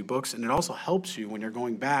understand these two books. And it also helps you when you're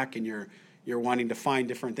going back and you're wanting to find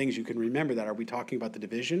different things. You can remember that. Are we talking about the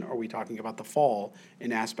division? Or are we talking about the fall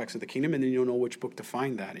in aspects of the kingdom? And then you'll know which book to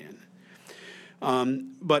find that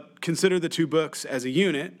in. But consider the two books as a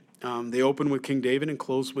unit. They open with King David and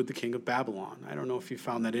close with the king of Babylon. I don't know if you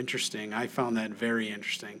found that interesting. I found that very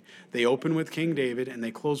interesting. They open with King David and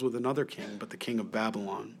they close with another king, but the king of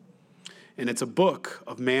Babylon. And it's a book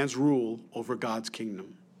of man's rule over God's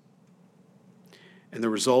kingdom. And the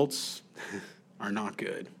results are not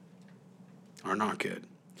good.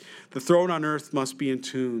 The throne on earth must be in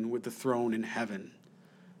tune with the throne in heaven.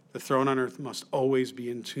 The throne on earth must always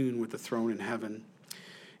be in tune with the throne in heaven.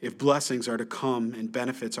 If blessings are to come and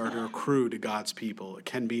benefits are to accrue to God's people, it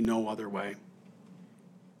can be no other way.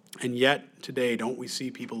 And yet, today, don't we see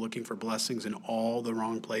people looking for blessings in all the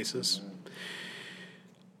wrong places?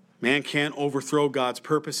 Man can't overthrow God's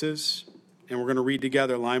purposes, and we're going to read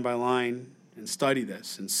together line by line and study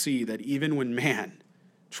this and see that even when man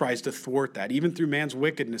tries to thwart that, even through man's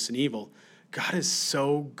wickedness and evil, God is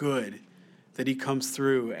so good that he comes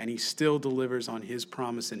through and he still delivers on his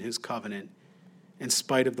promise and his covenant, in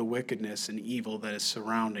spite of the wickedness and evil that is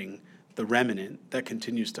surrounding the remnant that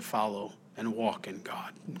continues to follow and walk in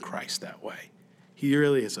God and Christ that way. He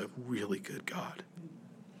really is a really good God.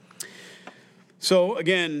 So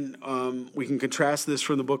again, we can contrast this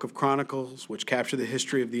from the book of Chronicles, which capture the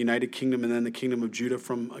history of the United Kingdom and then the kingdom of Judah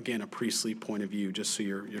from, again, a priestly point of view, just so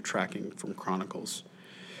you're tracking from Chronicles.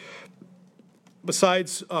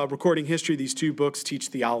 Besides recording history, these two books teach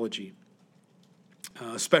theology,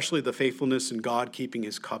 especially the faithfulness in God keeping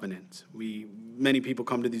his covenant. Many people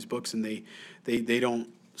come to these books and they don't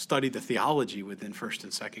study the theology within 1st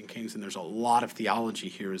and 2nd Kings, and there's a lot of theology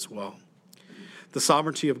here as well. The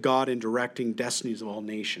sovereignty of God in directing destinies of all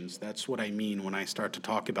nations. That's what I mean when I start to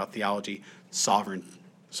talk about theology.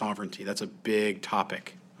 Sovereignty. That's a big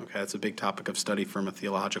topic. Okay, that's a big topic of study from a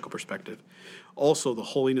theological perspective. Also, the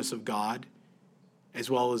holiness of God, as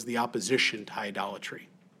well as the opposition to idolatry.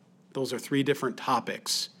 Those are 3 different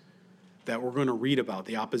topics that we're going to read about.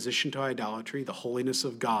 The opposition to idolatry, the holiness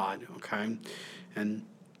of God, okay, and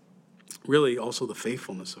really also the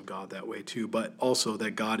faithfulness of God that way too, but also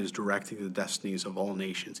that God is directing the destinies of all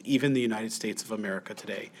nations. Even the United States of America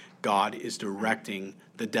today, God is directing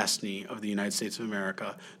the destiny of the United States of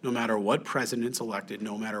America. No matter what president's elected,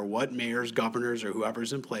 no matter what mayors, governors, or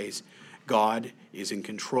whoever's in place, God is in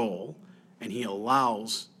control, and he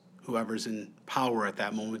allows whoever's in power at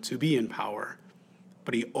that moment to be in power.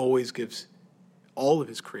 But he always gives all of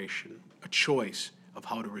his creation a choice of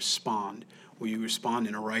how to respond. Will you respond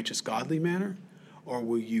in a righteous, godly manner? Or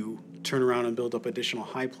will you turn around and build up additional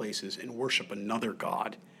high places and worship another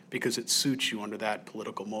God because it suits you under that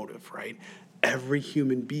political motive, right? Every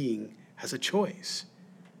human being has a choice.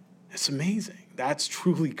 It's amazing. That's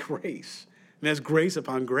truly grace. And that's grace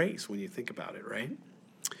upon grace when you think about it, right?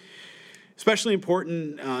 Especially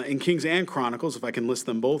important in Kings and Chronicles, if I can list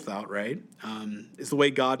them both out, right, is the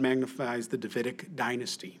way God magnifies the Davidic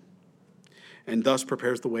dynasty and thus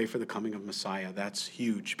prepares the way for the coming of Messiah. That's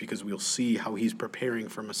huge because we'll see how he's preparing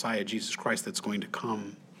for Messiah, Jesus Christ, that's going to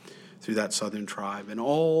come through that southern tribe and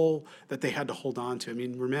all that they had to hold on to. I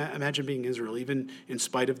mean, imagine being Israel, even in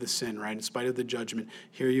spite of the sin, right, in spite of the judgment.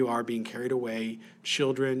 Here you are being carried away,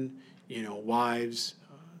 children, wives,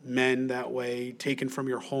 men that way, taken from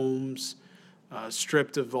your homes,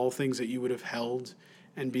 stripped of all things that you would have held,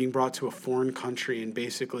 and being brought to a foreign country and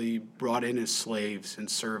basically brought in as slaves and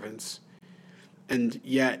servants. And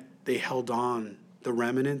yet they held on, the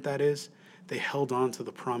remnant that is, they held on to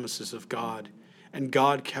the promises of God. And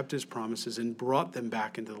God kept his promises and brought them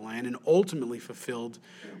back into the land and ultimately fulfilled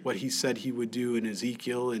what he said he would do in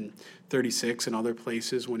Ezekiel in 36 and other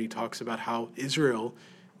places when he talks about how Israel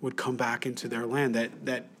would come back into their land,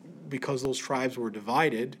 that because those tribes were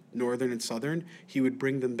divided, northern and southern, he would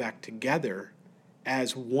bring them back together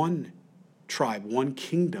as one tribe, one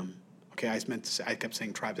kingdom. Okay, I kept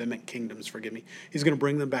saying tribes. I meant kingdoms, forgive me. He's going to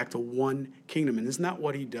bring them back to one kingdom. And isn't that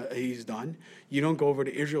what he's done? You don't go over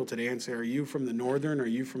to Israel today and say, are you from the northern? Are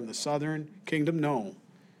you from the southern kingdom? No.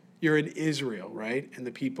 You're in Israel, right? And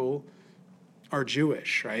the people are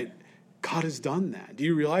Jewish, right? God has done that. Do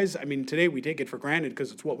you realize? I mean, today we take it for granted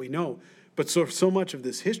because it's what we know. But so much of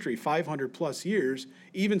this history, 500 plus years,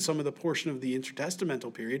 even some of the portion of the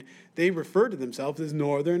intertestamental period, they refer to themselves as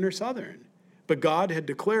northern or southern. But God had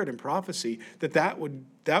declared in prophecy that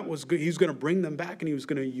was good. He was going to bring them back and he was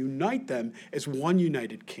going to unite them as one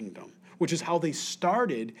united kingdom, which is how they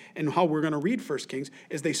started and how we're going to read 1 Kings,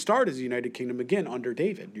 is they start as a united kingdom again under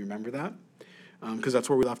David. Do you remember that? Because that's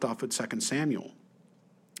where we left off with 2 Samuel.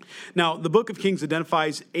 Now, the book of Kings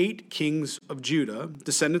identifies 8 kings of Judah,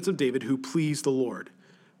 descendants of David, who pleased the Lord.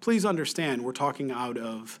 Please understand, we're talking out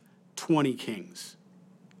of 20 kings.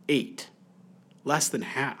 8. Less than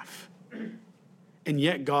half. And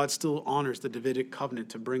yet God still honors the Davidic covenant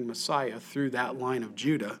to bring Messiah through that line of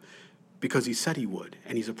Judah because he said he would,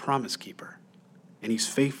 and he's a promise keeper, and he's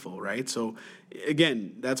faithful, right? So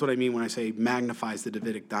again, that's what I mean when I say magnifies the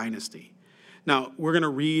Davidic dynasty. Now, we're going to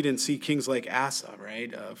read and see kings like Asa,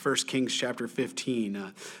 right? 1 Kings chapter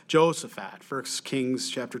 15, Jehoshaphat, 1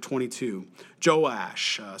 Kings chapter 22,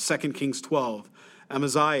 Joash, 2 Kings 12,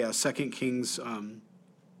 Amaziah, 2 Kings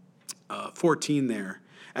 14 there.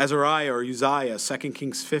 Azariah or Uzziah, 2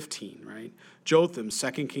 Kings 15, right? Jotham,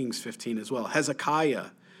 2 Kings 15 as well. Hezekiah,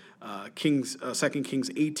 2 Kings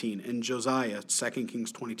 18, and Josiah, 2 Kings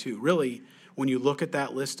 22. Really, when you look at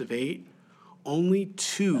that list of 8, only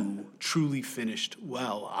 2 truly finished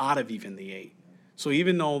well out of even the 8. So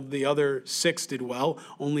even though the other 6 did well,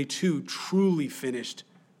 only 2 truly finished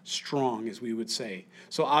strong, as we would say.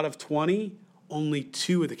 So out of 20, only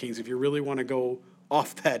 2 of the kings, if you really want to go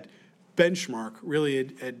off that benchmark,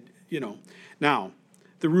 really, Now,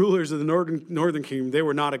 the rulers of the northern kingdom, they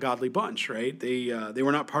were not a godly bunch, right? They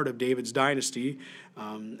were not part of David's dynasty.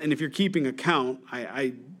 And if you're keeping account,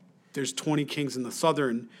 there's 20 kings in the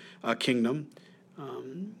southern kingdom.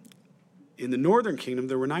 in the northern kingdom,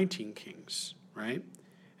 there were 19 kings, right?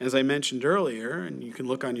 As I mentioned earlier, and you can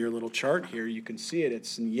look on your little chart here, you can see it.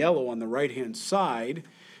 It's in yellow on the right-hand side,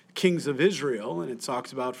 kings of Israel, and it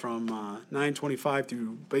talks about from 925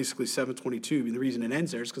 through basically 722. And the reason it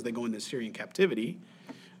ends there is because they go into Assyrian captivity,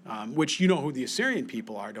 which you know who the Assyrian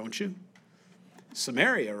people are, don't you?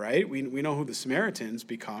 Samaria, right? We know who the Samaritans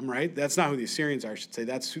become, right? That's not who the Assyrians are, I should say.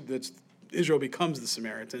 That's Israel becomes the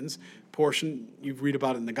Samaritans. Portion you read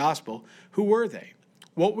about in the gospel. Who were they?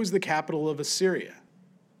 What was the capital of Assyria?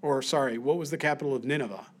 What was the capital of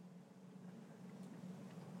Nineveh?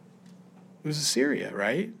 It was Assyria,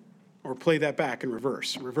 right? Or play that back in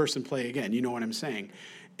reverse and play again. You know what I'm saying.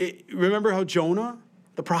 Remember how Jonah,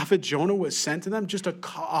 the prophet Jonah, was sent to them just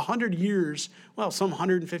 100 years, well, some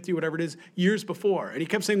 150, whatever it is, years before. And he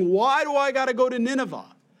kept saying, why do I got to go to Nineveh?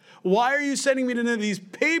 Why are you sending me to Nineveh? These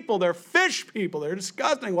people, they're fish people. They're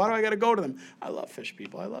disgusting. Why do I got to go to them? I love fish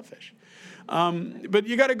people. I love fish. But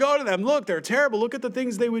you got to go to them. Look, they're terrible. Look at the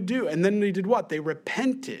things they would do. And then they did what? They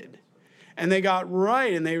repented. And they got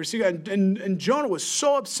right. And they received. And Jonah was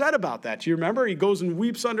so upset about that. Do you remember? He goes and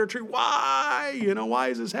weeps under a tree. Why? Why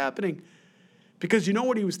is this happening? Because you know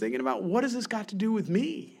what he was thinking about? What has this got to do with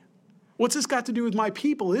me? What's this got to do with my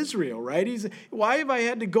people, Israel, right? Why have I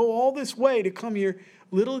had to go all this way to come here?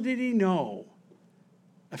 Little did he know,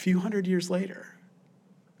 a few hundred years later,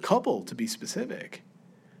 couple to be specific,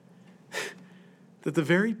 that the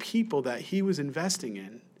very people that he was investing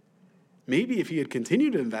in, maybe if he had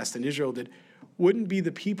continued to invest in Israel, wouldn't be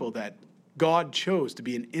the people that God chose to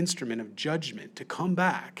be an instrument of judgment, to come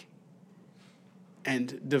back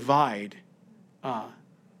and divide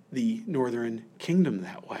the northern kingdom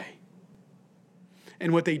that way.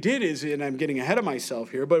 And what they did is, and I'm getting ahead of myself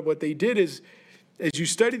here, but what they did is, as you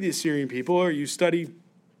study the Assyrian people, or you study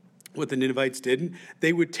what the Ninevites did,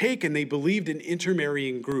 they would take, and they believed in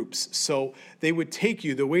intermarrying groups. So they would take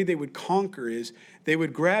you, the way they would conquer is, they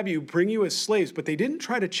would grab you, bring you as slaves, but they didn't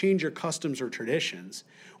try to change your customs or traditions.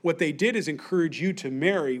 What they did is encourage you to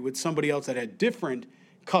marry with somebody else that had different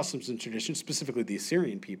customs and traditions, specifically the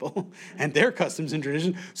Assyrian people, and their customs and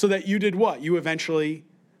traditions, so that you did what? You eventually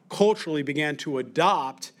culturally began to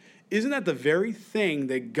adopt. Isn't that the very thing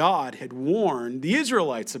that God had warned the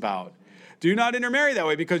Israelites about? Do not intermarry that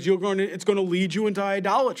way, because it's going to lead you into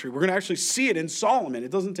idolatry. We're going to actually see it in Solomon.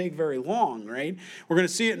 It doesn't take very long, right? We're going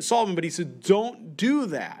to see it in Solomon, but he said, don't do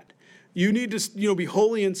that. You need to, be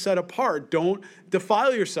holy and set apart. Don't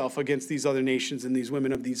defile yourself against these other nations and these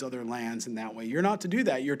women of these other lands in that way. You're not to do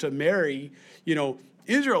that. You're to marry,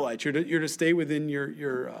 Israelites. You're to stay within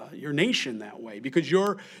your nation that way, because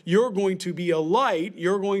you're going to be a light.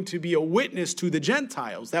 You're going to be a witness to the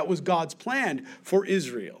Gentiles. That was God's plan for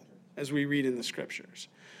Israel, as we read in the scriptures.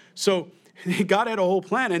 So God had a whole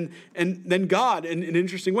plan, and then God, in an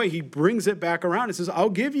interesting way, he brings it back around and says, I'll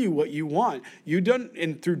give you what you want.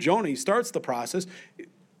 And through Jonah, he starts the process.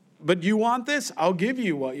 But you want this? I'll give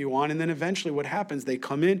you what you want. And then eventually what happens, they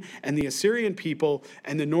come in, and the Assyrian people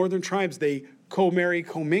and the northern tribes, they co-marry,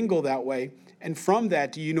 commingle that way. And from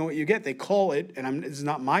that, do you know what you get? They call it, and this is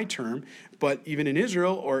not my term, but even in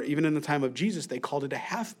Israel, or even in the time of Jesus, they called it a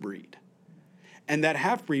half-breed. And that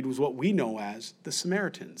half-breed was what we know as the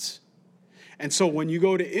Samaritans. And so when you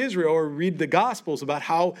go to Israel or read the Gospels about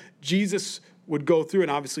how Jesus would go through,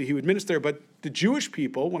 and obviously he would minister, but the Jewish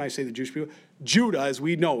people, when I say the Jewish people, Judah as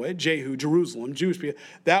we know it, Jehu, Jerusalem, Jewish people,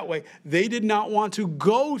 that way, they did not want to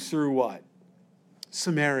go through what?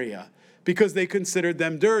 Samaria, because they considered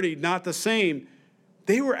them dirty, not the same.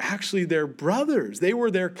 They were actually their brothers. They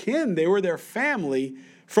were their kin. They were their family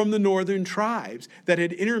from the northern tribes that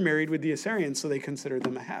had intermarried with the Assyrians, so they considered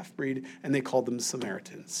them a half-breed, and they called them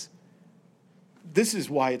Samaritans. This is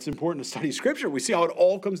why it's important to study Scripture. We see how it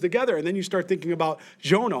all comes together, and then you start thinking about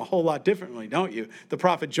Jonah a whole lot differently, don't you? The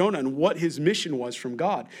prophet Jonah and what his mission was from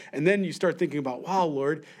God. And then you start thinking about, wow,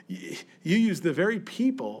 Lord, you use the very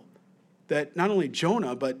people that not only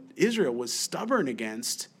Jonah, but Israel was stubborn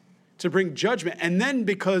against to bring judgment. And then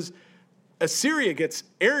because Assyria gets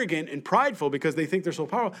arrogant and prideful because they think they're so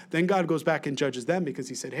powerful, then God goes back and judges them because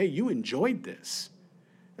he said, hey, you enjoyed this,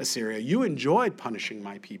 Assyria. You enjoyed punishing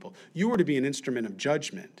my people. You were to be an instrument of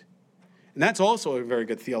judgment. And that's also a very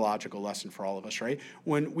good theological lesson for all of us, right?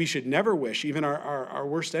 When we should never wish, even our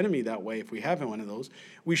worst enemy that way, if we have one of those,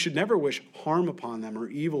 we should never wish harm upon them or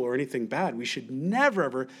evil or anything bad. We should never,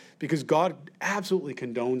 ever, because God absolutely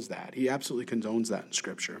condones that. He absolutely condones that in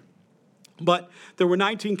Scripture. But there were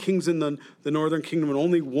 19 kings in the northern kingdom, and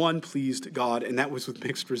only one pleased God, and that was with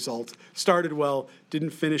mixed results. Started well,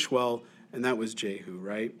 didn't finish well, and that was Jehu,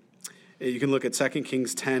 right? You can look at 2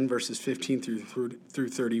 Kings 10, verses 15 through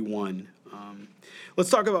 31. Let's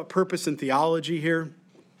talk about purpose and theology here.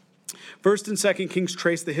 First and Second Kings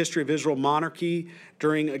trace the history of Israel monarchy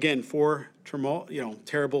during, again, four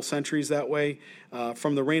terrible centuries that way,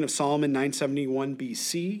 from the reign of Solomon, 971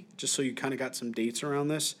 BC, just so you kind of got some dates around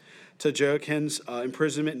this, to Jehoiakim's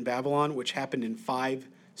imprisonment in Babylon, which happened in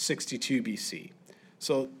 562 BC.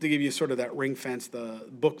 So to give you sort of that ring fence, the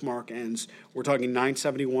bookmark ends, we're talking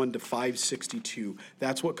 971 to 562.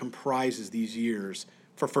 That's what comprises these years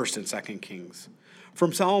for First and Second Kings.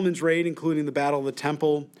 From Solomon's reign, including the Battle of the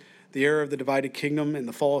Temple, the era of the divided kingdom and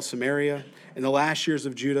the fall of Samaria, and the last years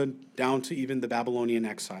of Judah down to even the Babylonian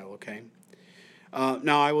exile, okay?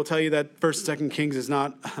 Now, I will tell you that First and Second Kings is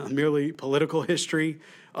not merely political history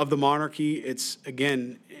of the monarchy. It's,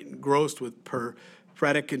 again, engrossed with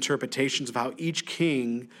prophetic interpretations of how each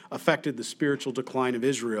king affected the spiritual decline of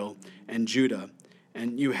Israel and Judah.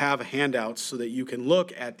 And you have handouts so that you can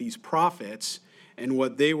look at these prophets and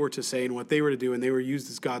what they were to say and what they were to do, and they were used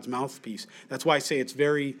as God's mouthpiece. That's why I say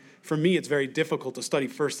for me, it's very difficult to study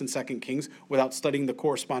First and Second Kings without studying the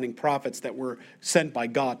corresponding prophets that were sent by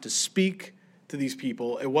God to speak to these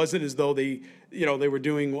people. It wasn't as though they were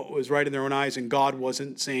doing what was right in their own eyes, and God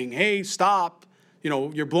wasn't saying, hey, stop.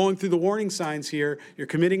 You're blowing through the warning signs here. You're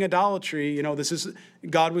committing idolatry.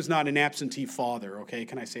 God was not an absentee father, okay?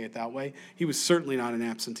 Can I say it that way? He was certainly not an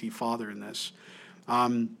absentee father in this.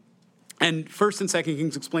 And First and Second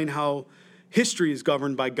Kings explain how history is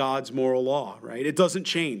governed by God's moral law, right? It doesn't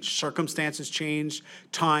change. Circumstances change.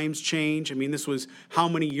 Times change. I mean, this was how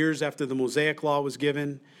many years after the Mosaic law was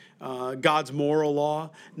given? God's moral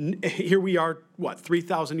law. Here we are,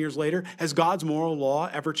 3,000 years later? Has God's moral law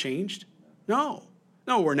ever changed? No.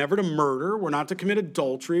 No, we're never to murder. We're not to commit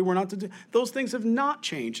adultery. We're not to do, those things have not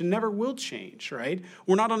changed and never will change, right?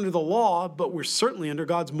 We're not under the law, but we're certainly under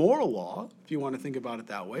God's moral law, if you want to think about it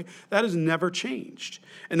that way. That has never changed.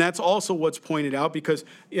 And that's also what's pointed out because,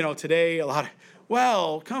 today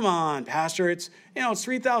come on, Pastor, it's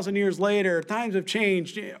 3,000 years later. Times have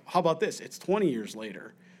changed. How about this? It's 20 years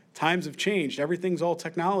later. Times have changed. Everything's all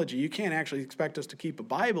technology. You can't actually expect us to keep a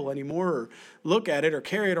Bible anymore or look at it or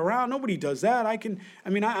carry it around. Nobody does that.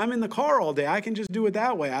 I'm in the car all day. I can just do it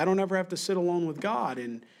that way. I don't ever have to sit alone with God.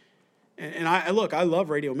 And I love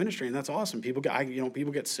radio ministry, and that's awesome. People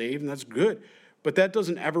get saved, and that's good. But that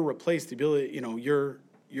doesn't ever replace the ability,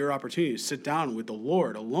 your opportunity to sit down with the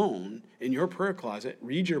Lord alone in your prayer closet,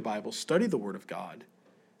 read your Bible, study the Word of God.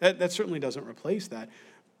 That certainly doesn't replace that.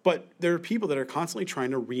 But there are people that are constantly trying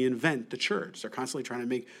to reinvent the church. They're constantly trying to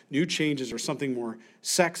make new changes or something more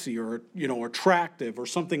sexy or, attractive or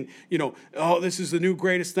something, this is the new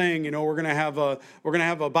greatest thing. We're going to have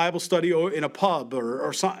a Bible study in a pub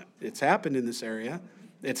or something. It's happened in this area.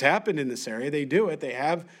 They do it. They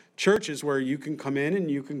have churches where you can come in and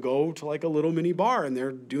you can go to like a little mini bar and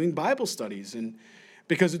they're doing Bible studies and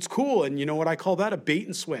because it's cool. And you know what I call that? A bait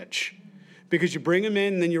and switch. Because you bring them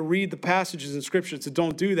in and then you read the passages in Scripture that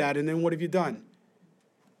don't do that, and then what have you done?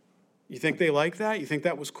 You think they like that? You think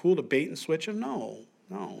that was cool to bait and switch them? No,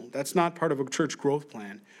 that's not part of a church growth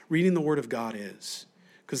plan. Reading the Word of God is,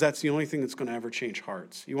 because that's the only thing that's going to ever change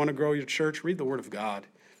hearts. You want to grow your church? Read the Word of God.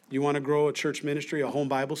 You want to grow a church ministry, a home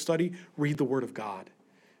Bible study? Read the Word of God,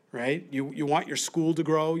 right? You want your school to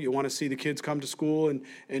grow? You want to see the kids come to school and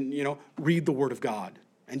read the Word of God.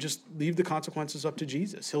 And just leave the consequences up to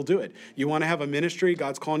Jesus. He'll do it. You want to have a ministry,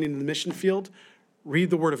 God's calling you into the mission field, read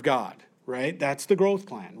the Word of God, right? That's the growth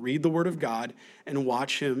plan. Read the Word of God and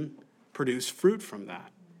watch Him produce fruit from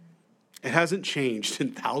that. It hasn't changed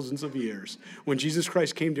in thousands of years. When Jesus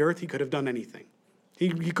Christ came to earth, He could have done anything.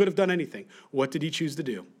 He could have done anything. What did He choose to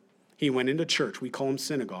do? He went into church. We call them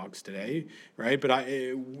synagogues today, right? But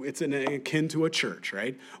it's akin to a church,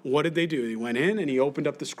 right? What did they do? He went in and He opened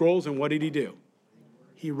up the scrolls, and what did He do?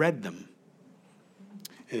 He read them.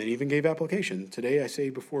 And then even gave application. Today I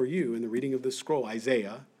say before you in the reading of this scroll,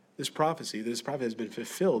 Isaiah, this prophet has been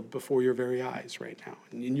fulfilled before your very eyes right now.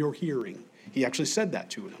 And in your hearing. He actually said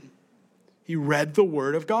that to them. He read the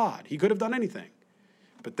Word of God. He could have done anything.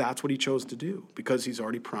 But that's what He chose to do because He's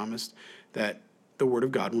already promised that the Word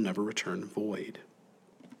of God will never return void.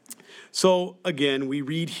 So again, we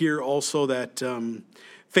read here also that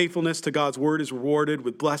faithfulness to God's word is rewarded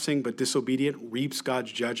with blessing, but disobedient reaps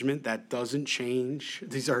God's judgment. That doesn't change.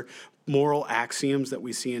 These are moral axioms that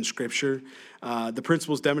we see in Scripture. The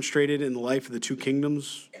principles demonstrated in the life of the two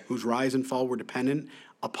kingdoms, whose rise and fall were dependent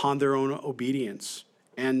upon their own obedience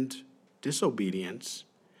and disobedience.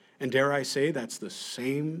 And dare I say, that's the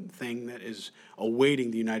same thing that is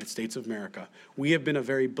awaiting the United States of America. We have been a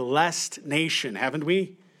very blessed nation, haven't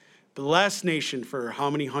we? Blessed nation for how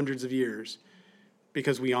many hundreds of years?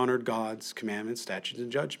 Because we honored God's commandments, statutes,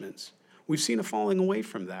 and judgments. we've seen a falling away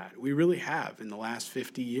from that. We really have in the last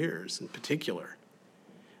 50 years in particular.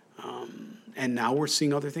 And now we're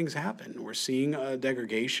seeing other things happen. We're seeing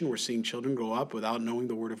degradation. We're seeing children grow up without knowing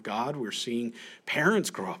the Word of God. We're seeing parents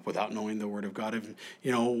grow up without knowing the Word of God.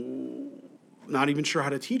 Not even sure how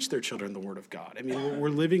to teach their children the Word of God. I mean, we're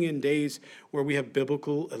living in days where we have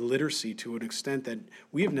biblical illiteracy to an extent that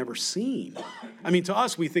we have never seen. I mean, to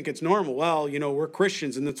us, we think it's normal. Well, we're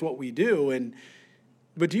Christians and that's what we do.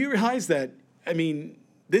 But do you realize that,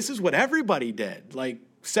 this is what everybody did? Like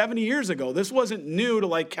 70 years ago, this wasn't new to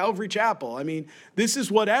like Calvary Chapel. This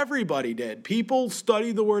is what everybody did. People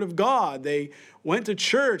studied the Word of God. They went to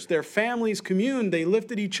church. Their families communed. They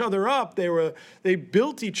lifted each other up. They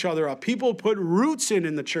built each other up. People put roots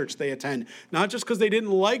in the church they attend, not just because they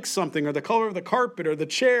didn't like something or the color of the carpet or the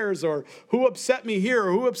chairs or who upset me here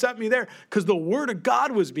or who upset me there, because the Word of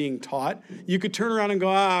God was being taught. You could turn around and go,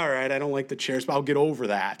 all right, I don't like the chairs, but I'll get over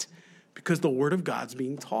that, because the Word of God's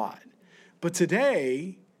being taught. But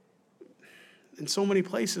today, in so many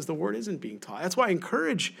places, the Word isn't being taught. That's why I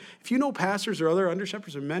encourage, if you know pastors or other under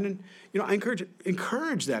shepherds or men, I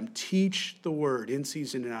encourage them, teach the Word in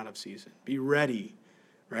season and out of season. Be ready,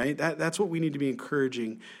 right? That's what we need to be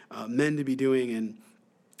encouraging men to be doing. And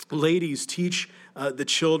ladies, teach the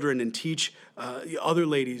children and teach other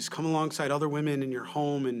ladies. Come alongside other women in your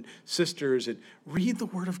home and sisters and read the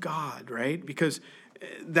Word of God, right? Because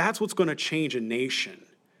that's what's going to change a nation,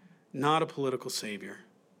 not a political savior.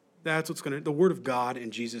 That's the Word of God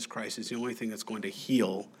and Jesus Christ is the only thing that's going to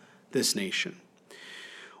heal this nation.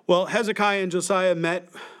 Well, Hezekiah and Josiah met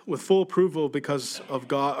with full approval because of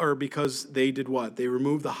God, or because they did what? They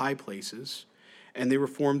removed the high places and they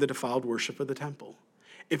reformed the defiled worship of the temple.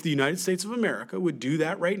 If the United States of America would do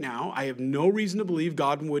that right now, I have no reason to believe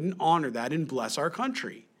God wouldn't honor that and bless our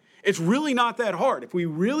country. It's really not that hard. If we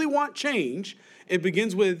really want change, it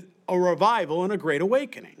begins with a revival and a great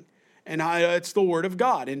awakening. And it's the Word of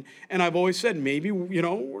God. And I've always said, maybe,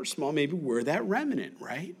 we're small. Maybe we're that remnant,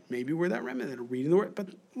 right? Maybe we're that remnant that are reading the Word. But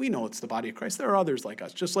we know it's the body of Christ. There are others like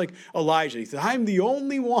us, just like Elijah. He said, I'm the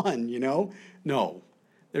only one, No,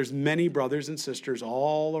 there's many brothers and sisters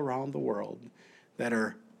all around the world that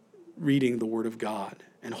are reading the Word of God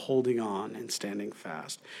and holding on and standing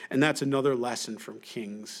fast. And that's another lesson from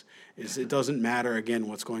Kings, is it doesn't matter, again,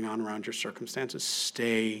 what's going on around your circumstances.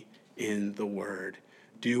 Stay in the Word.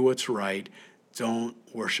 Do what's right. Don't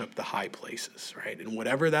worship the high places, right? And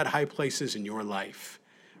whatever that high place is in your life,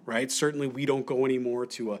 right? Certainly we don't go anymore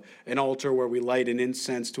to an altar where we light an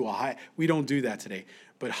incense to a high. We don't do that today.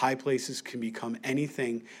 But high places can become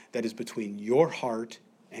anything that is between your heart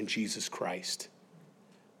and Jesus Christ.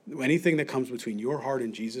 Anything that comes between your heart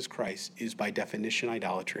and Jesus Christ is by definition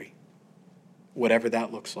idolatry, whatever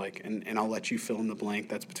that looks like. And I'll let you fill in the blank.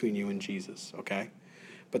 That's between you and Jesus, okay?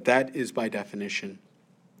 But that is by definition.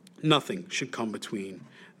 Nothing should come between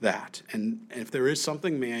that. And if there is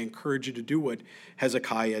something, may I encourage you to do what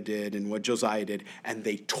Hezekiah did and what Josiah did, and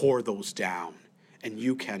they tore those down. And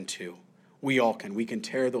you can too. We all can. We can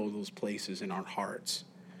tear those places in our hearts,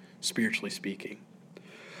 spiritually speaking,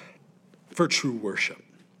 for true worship.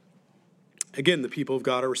 Again, the people of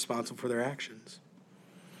God are responsible for their actions.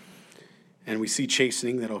 And we see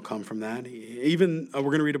chastening that'll come from that. Even, we're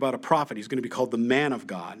going to read about a prophet. He's going to be called the man of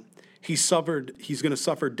God. He's going to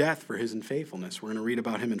suffer death for his unfaithfulness. We're going to read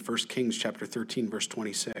about him in 1 Kings chapter 13, verse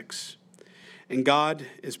 26. And God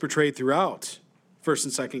is portrayed throughout 1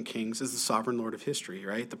 and 2 Kings as the sovereign Lord of history,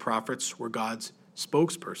 right? The prophets were God's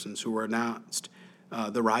spokespersons who were announced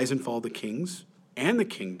the rise and fall of the kings and the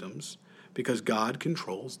kingdoms, because God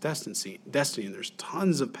controls destiny. And there's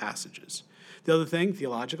tons of passages. The other thing,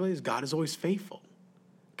 theologically, is God is always faithful.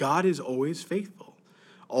 God is always faithful.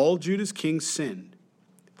 All Judah's kings sinned.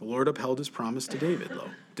 The Lord upheld his promise to David, though,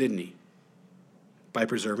 didn't he? By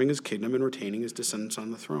preserving his kingdom and retaining his descendants on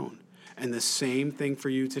the throne. And the same thing for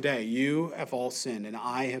you today. You have all sinned, and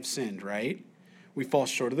I have sinned, right? We fall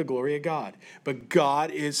short of the glory of God. But God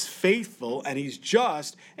is faithful, and he's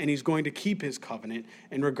just, and he's going to keep his covenant.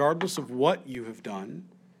 And regardless of what you have done,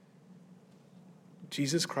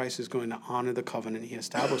 Jesus Christ is going to honor the covenant he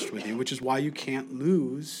established with you, which is why you can't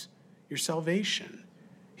lose your salvation.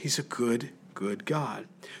 He's a good God.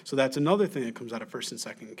 So that's another thing that comes out of 1 and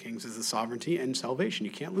 2 Kings, is the sovereignty and salvation.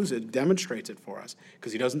 You can't lose it. It demonstrates it for us,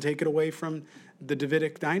 because he doesn't take it away from the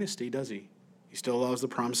Davidic dynasty, does he? He still allows the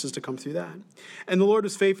promises to come through that. And the Lord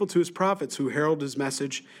is faithful to his prophets who herald his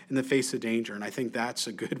message in the face of danger. And I think that's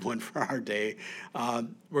a good one for our day.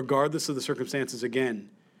 Regardless of the circumstances, again,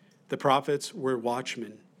 the prophets were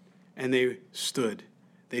watchmen, and they stood.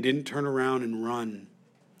 They didn't turn around and run.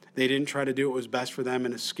 They didn't try to do what was best for them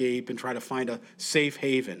and escape and try to find a safe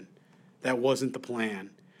haven. That wasn't the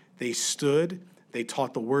plan. They stood, they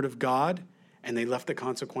taught the word of God, and they left the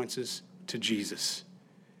consequences to Jesus.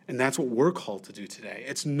 And that's what we're called to do today.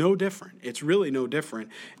 It's no different. It's really no different.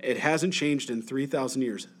 It hasn't changed in 3,000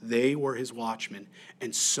 years. They were his watchmen,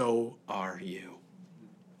 and so are you.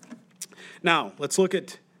 Now, let's look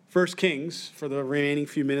at 1 Kings for the remaining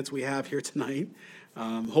few minutes we have here tonight.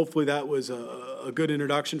 Hopefully that was a good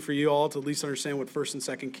introduction for you all to at least understand what 1 and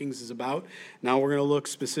 2 Kings is about. Now we're going to look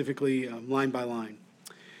specifically line by line.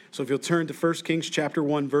 So if you'll turn to 1 Kings chapter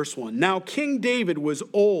 1, verse 1. Now King David was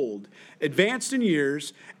old, advanced in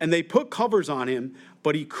years, and they put covers on him,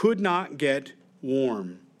 but he could not get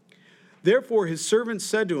warm. Therefore his servants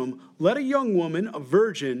said to him, let a young woman, a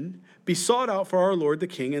virgin, be sought out for our lord the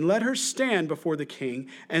king, and let her stand before the king,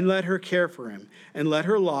 and let her care for him, and let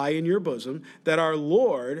her lie in your bosom, that our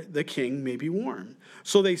lord the king may be warm.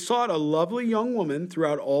 So they sought a lovely young woman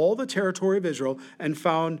throughout all the territory of Israel, and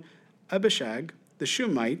found Abishag the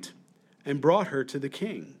Shumite, and brought her to the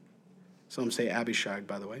king. Some say Abishag,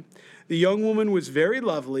 by the way. The young woman was very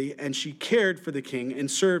lovely, and she cared for the king and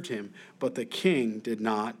served him, but the king did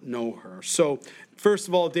not know her. So, first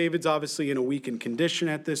of all, David's obviously in a weakened condition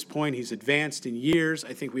at this point. He's advanced in years.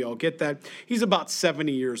 I think we all get that. He's about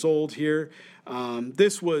 70 years old here.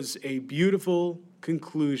 This was a beautiful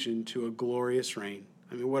conclusion to a glorious reign.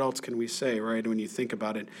 I mean, what else can we say, right, when you think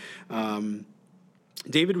about it?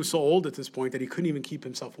 David was so old at this point that he couldn't even keep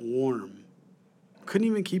himself warm.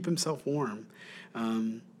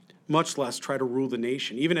 Much less try to rule the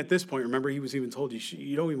nation. Even at this point, remember, he was even told,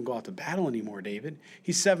 you don't even go out to battle anymore, David.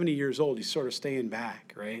 He's 70 years old. He's sort of staying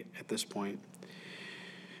back, right, at this point.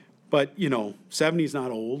 But, 70 is not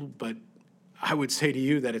old, but I would say to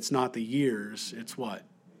you that it's not the years. It's what?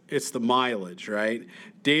 It's the mileage, right?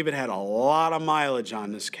 David had a lot of mileage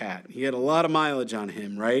on this cat. He had a lot of mileage on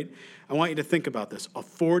him, right? I want you to think about this. A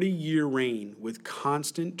 40-year reign with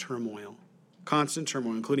constant turmoil,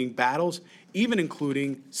 including battles, even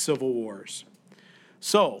including civil wars.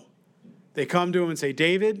 So they come to him and say,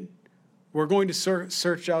 David, we're going to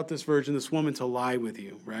search out this virgin, this woman, to lie with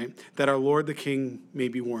you, right? That our Lord the King may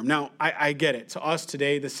be warm. Now, I get it. To us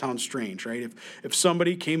today, this sounds strange, right? If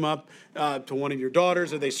somebody came up to one of your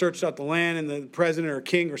daughters, or they searched out the land, and the president or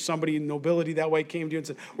king or somebody in nobility that way came to you and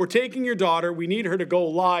said, we're taking your daughter. We need her to go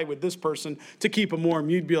lie with this person to keep him warm.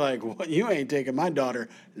 You'd be like, well, you ain't taking my daughter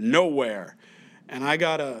nowhere. And I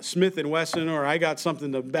got a Smith & Wesson, or I got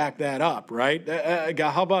something to back that up, right?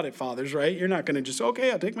 How about it, fathers, right? You're not going to just,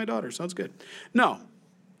 okay, I'll take my daughter. Sounds good. No.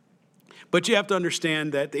 But you have to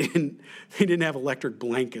understand that they didn't have electric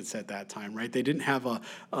blankets at that time, right? They didn't have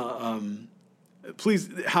please,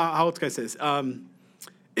 how else can I say this?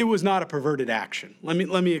 It was not a perverted action. Let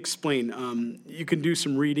me explain. You can do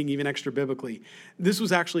some reading, even extra biblically. This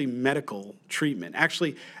was actually medical treatment.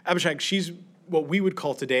 Actually, Abishag, she's what we would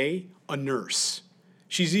call today a nurse.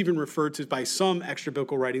 She's even referred to by some extra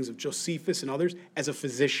biblical writings of Josephus and others as a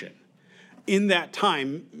physician. In that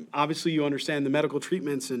time, obviously you understand the medical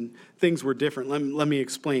treatments and things were different. Let me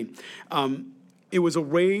explain. It was a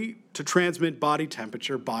way to transmit body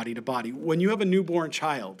temperature body to body. When you have a newborn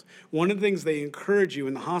child, one of the things they encourage you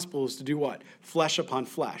in the hospital is to do what? Flesh upon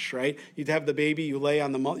flesh, right? You'd have the baby, you lay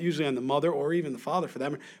on usually on the mother or even the father for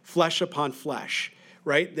that matter, flesh upon flesh.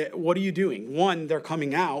 Right? What are you doing? One, they're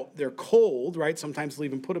coming out. They're cold, right? Sometimes they'll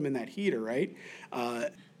even put them in that heater, right?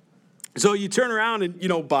 So you turn around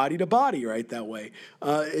and, body to body, right, that way.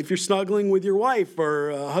 If you're snuggling with your wife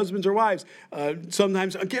or husbands or wives,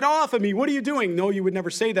 sometimes, get off of me. What are you doing? No, you would never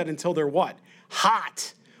say that until they're what?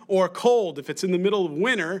 Hot or cold. If it's in the middle of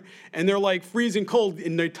winter and they're like freezing cold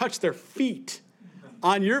and they touch their feet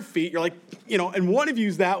on your feet, you're like, and one of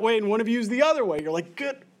you's that way and one of you's the other way. You're like,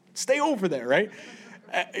 good, stay over there, right?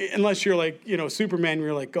 Unless you're like, Superman,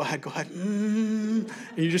 you're like, go ahead. And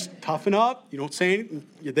you just toughen up. You don't say anything.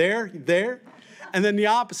 You're there. And then the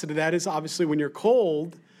opposite of that is obviously when you're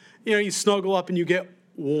cold, you snuggle up and you get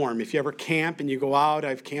warm. If you ever camp and you go out,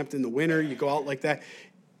 I've camped in the winter, you go out like that.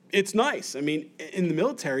 It's nice. I mean, in the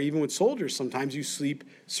military, even with soldiers, sometimes you sleep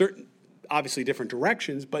obviously different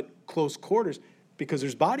directions, but close quarters because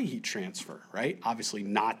there's body heat transfer, right? Obviously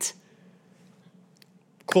not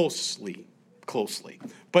closely,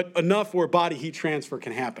 but enough where body heat transfer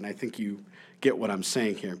can happen. I think you get what I'm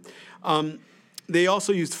saying here. They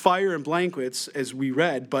also used fire and blankets, as we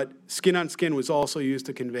read, but skin on skin was also used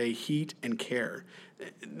to convey heat and care.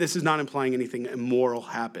 This is not implying anything immoral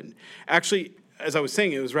happened. Actually, as I was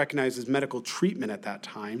saying, it was recognized as medical treatment at that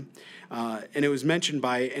time, and it was mentioned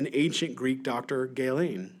by an ancient Greek doctor,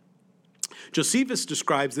 Galen. Josephus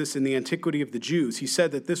describes this in the Antiquity of the Jews. He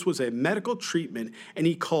said that this was a medical treatment, and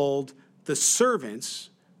he called the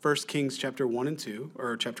servants 1 Kings chapter 1 and 2,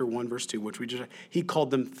 or chapter 1, verse 2, he called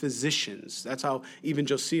them physicians. That's how even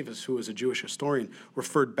Josephus, who was a Jewish historian,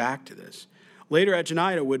 referred back to this. Later,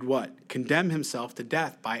 Adonijah would what? Condemn himself to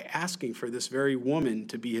death by asking for this very woman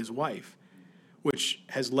to be his wife, which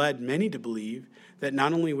has led many to believe that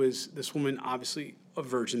not only was this woman obviously a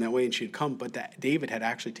virgin that way and she had come, but that David had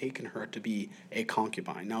actually taken her to be a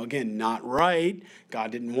concubine. Now again, not right.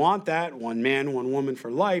 God didn't want that. One man, one woman for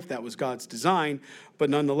life. That was God's design. But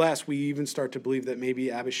nonetheless, we even start to believe that maybe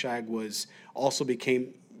Abishag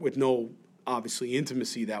became with no obviously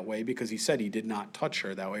intimacy that way, because he said he did not touch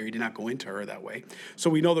her that way, or he did not go into her that way. So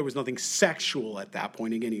we know there was nothing sexual at that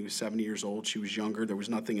point. Again, he was 70 years old. She was younger. There was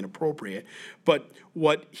nothing inappropriate. But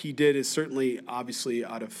what he did is certainly obviously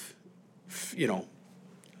out of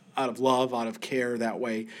love, out of care that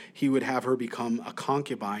way, he would have her become a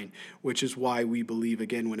concubine, which is why we believe,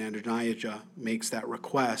 again, when Adonijah makes that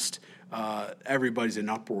request, everybody's in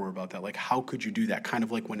uproar about that. Like, how could you do that? Kind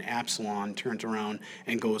of like when Absalom turns around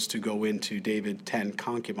and goes to go into David 10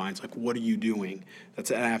 concubines. Like, what are you doing?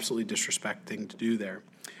 That's an absolutely disrespectful thing to do there.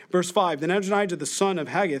 Verse 5, then Adonijah, the son of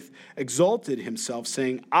Haggith, exalted himself,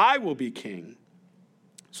 saying, I will be king.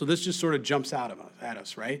 So this just sort of jumps out at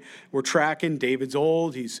us, right? We're tracking. David's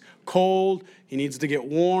old. He's cold. He needs to get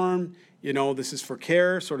warm. This is for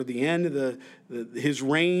care, sort of the end of his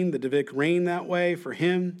reign, the Davidic reign that way for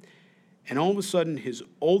him. And all of a sudden, his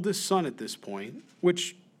oldest son at this point,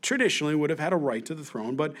 which traditionally would have had a right to the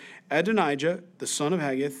throne, but Adonijah, the son of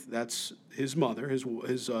Haggith, that's his mother,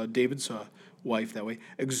 his David's wife that way,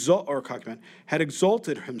 concubine, had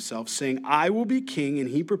exalted himself, saying, I will be king,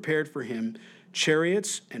 and he prepared for him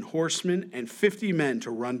chariots and horsemen and 50 men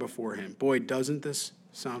to run before him. Boy, doesn't this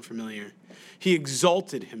sound familiar? He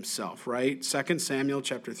exalted himself, right? 2 Samuel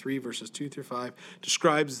chapter 3, verses 2 through 5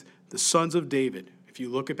 describes the sons of David. If you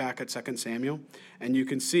look back at 2 Samuel, and you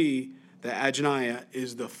can see that Adonijah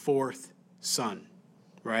is the fourth son,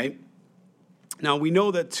 right? Now, we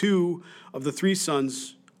know that 2 of the 3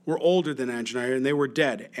 sons were older than Adonijah, and they were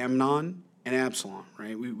dead, Amnon and Absalom,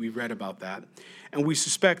 right? We read about that. And we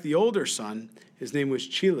suspect the older son, his name was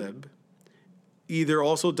Chelub, either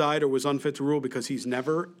also died or was unfit to rule, because he's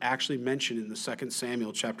never actually mentioned in the 2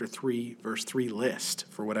 Samuel chapter 3, verse 3 list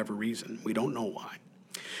for whatever reason. We don't know why.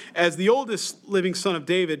 As the oldest living son of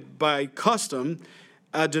David, by custom,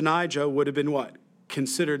 Adonijah would have been what?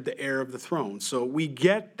 Considered the heir of the throne. So we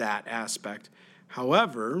get that aspect.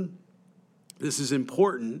 However, this is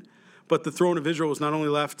important, but the throne of Israel was not only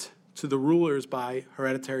left to the rulers by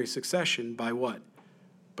hereditary succession, by what?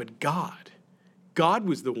 But God. God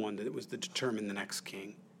was the one that was to determine the next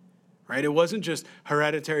king, right? It wasn't just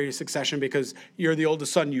hereditary succession because you're the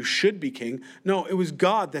oldest son, you should be king. No, it was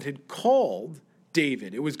God that had called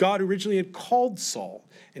David. It was God who originally had called Saul,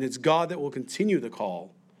 and it's God that will continue to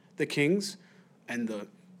call the kings and the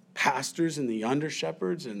pastors and the under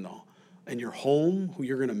shepherds and your home, who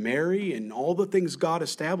you're going to marry, and all the things God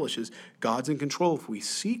establishes. God's in control. If we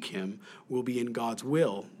seek him, we'll be in God's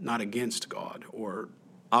will, not against God or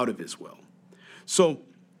out of his will. So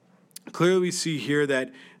clearly we see here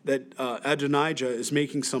that Adonijah is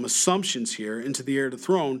making some assumptions here into the heir to the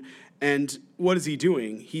throne. And what is he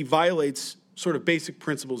doing? He violates sort of basic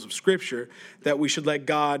principles of Scripture, that we should let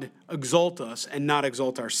God exalt us and not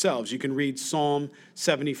exalt ourselves. You can read Psalm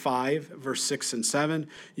 75, verse 6 and 7.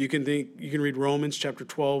 You can read Romans chapter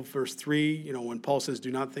 12, verse 3, when Paul says,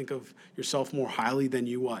 do not think of yourself more highly than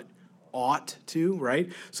you what? Ought to,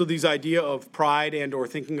 right? So these idea of pride and or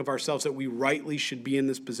thinking of ourselves that we rightly should be in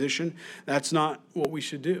this position, that's not what we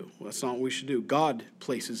should do. That's not what we should do. God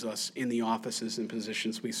places us in the offices and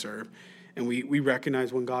positions we serve. And we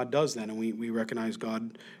recognize when God does that, and we recognize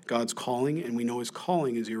God's calling, and we know his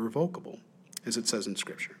calling is irrevocable, as it says in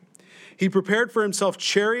Scripture. He prepared for himself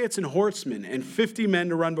chariots and horsemen and 50 men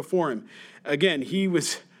to run before him. Again, he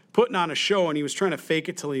was putting on a show, and he was trying to fake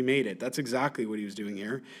it till he made it. That's exactly what he was doing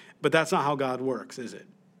here. But that's not how God works, is it?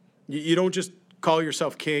 You don't just call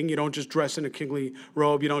yourself king. You don't just dress in a kingly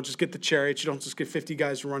robe. You don't just get the chariots. You don't just get 50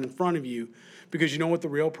 guys to run in front of you. Because you know what the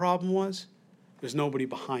real problem was? There's nobody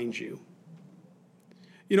behind you.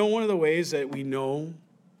 One of the ways that we know,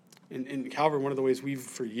 in Calvary, one of the ways we've,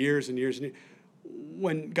 for years and years and years,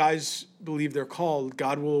 when guys believe they're called,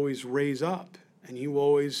 God will always raise up, and he will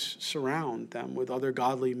always surround them with other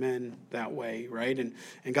godly men that way, right? And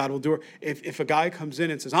God will do it. If a guy comes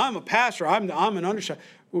in and says, I'm a pastor, I'm an undershot,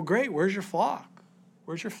 well, great, where's your flock?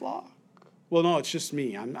 Where's your flock? Well, no, it's just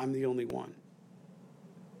me. I'm the only one.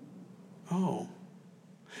 Oh.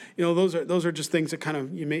 Those are just things that kind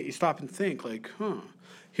of, you stop and think, like,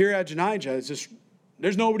 Here Adonijah is just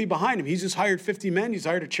There's nobody behind him. He's just hired 50 men. He's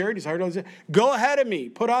hired a chariot. He's hired all these. Go ahead of me.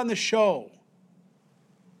 Put on the show.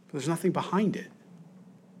 But there's nothing behind it.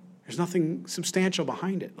 There's nothing substantial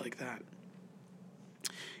behind it like that.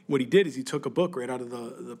 What he did is he took a book right out of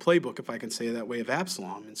the playbook, if I can say it that way, of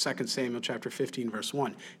Absalom in 2 Samuel chapter 15, verse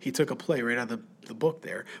 1. He took a play right out of the book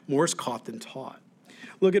there. More is caught than taught.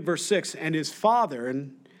 Look at verse 6. And his father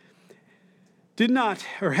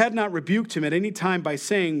had not rebuked him at any time by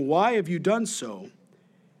saying, why have you done so?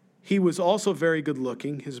 He was also very good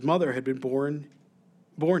looking. His mother had been born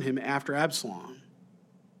him after Absalom.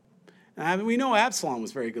 And we know Absalom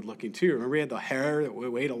was very good looking too. Remember, he had the hair that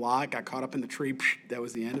weighed a lot, got caught up in the tree. That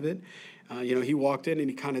was the end of it. He walked in and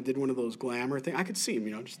he kind of did one of those glamour things. I could see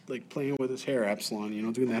him, just like playing with his hair, Absalom,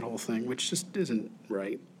 doing that whole thing, which just isn't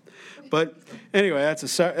right. But anyway,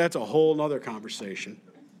 that's a whole nother conversation.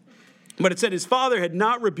 But it said his father had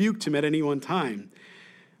not rebuked him at any one time.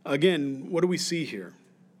 Again, what do we see here?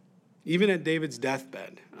 Even at David's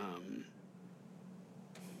deathbed,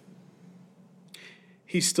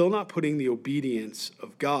 he's still not putting the obedience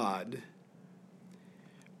of God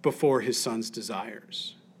before his son's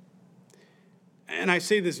desires. And I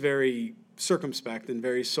say this very circumspect and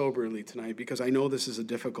very soberly tonight because I know this is a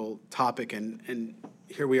difficult topic, and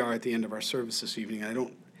here we are at the end of our service this evening. I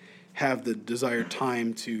don't have the desired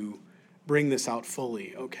time to bring this out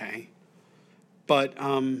fully, okay? But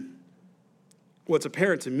what's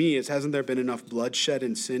apparent to me is, hasn't there been enough bloodshed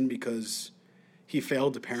and sin because he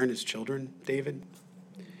failed to parent his children, David?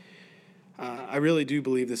 I really do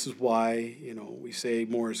believe this is why, we say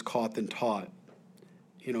more is caught than taught.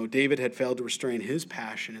 David had failed to restrain his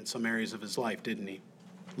passion in some areas of his life, didn't he?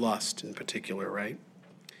 Lust in particular, right?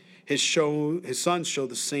 His sons show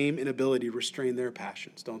the same inability to restrain their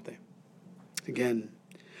passions, don't they? Again,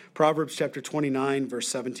 Proverbs chapter 29, verse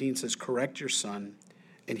 17 says, correct your son,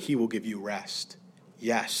 and he will give you rest.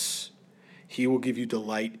 Yes, he will give you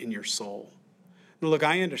delight in your soul. Now, look,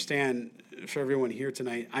 I understand for everyone here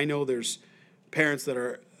tonight, I know there's parents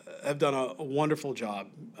that have done a wonderful job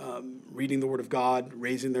reading the Word of God,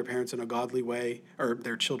 raising their parents in a godly way, or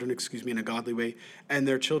their children, in a godly way, and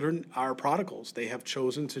their children are prodigals. They have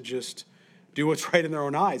chosen to just do what's right in their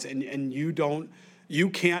own eyes, and you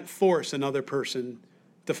can't force another person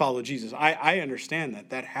to follow Jesus. I understand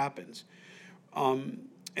that happens.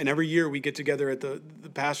 And every year we get together at the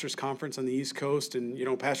pastors' conference on the East Coast,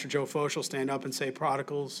 and Pastor Joe Foch will stand up and say,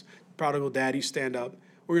 prodigal daddies, stand up.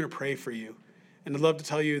 We're going to pray for you. And I'd love to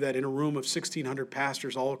tell you that in a room of 1,600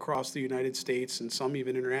 pastors all across the United States and some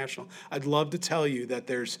even international, I'd love to tell you that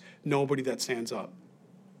there's nobody that stands up.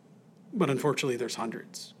 But unfortunately, there's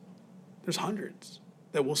hundreds. There's hundreds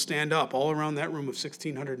that will stand up all around that room of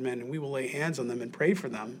 1,600 men, and we will lay hands on them and pray for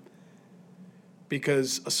them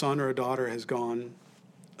because a son or a daughter has gone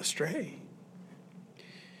astray.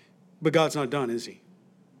 But God's not done, is he?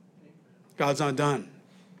 God's not done.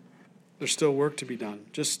 There's still work to be done.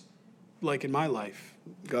 Just like in my life,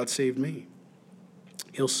 God saved me.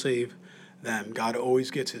 He'll save them. God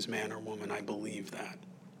always gets his man or woman. I believe that.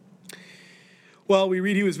 Well, we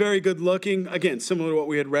read he was very good looking. Again, similar to what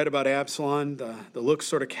we had read about Absalom, the look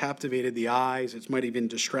sort of captivated the eyes. It might have been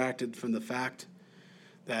distracted from the fact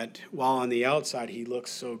that while on the outside he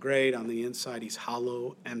looks so great, on the inside he's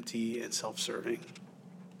hollow, empty, and self-serving.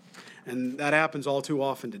 And that happens all too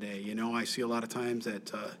often today. I see a lot of times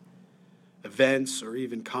at events or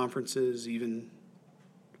even conferences, even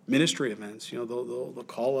ministry events, they'll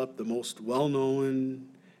call up the most well-known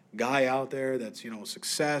guy out there that's, a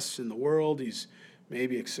success in the world. He's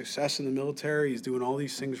maybe a success in the military. He's doing all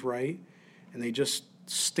these things right. And they just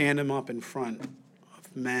stand him up in front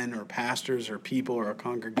of men or pastors or people or a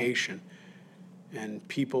congregation. And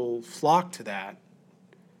people flock to that.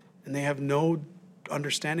 And they have no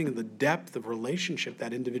understanding of the depth of relationship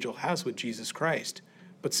that individual has with Jesus Christ.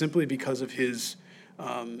 But simply because of his,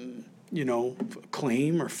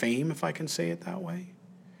 claim or fame, if I can say it that way.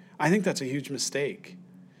 I think that's a huge mistake.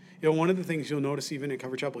 One of the things you'll notice even at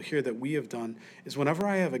Cover Chapel here that we have done is whenever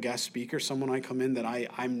I have a guest speaker, someone I come in that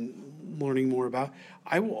I'm learning more about,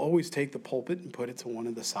 I will always take the pulpit and put it to one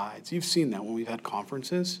of the sides. You've seen that when we've had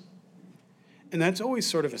conferences. And that's always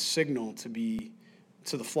sort of a signal to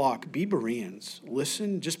the flock, be Bereans.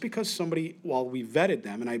 Listen, just because somebody, while we vetted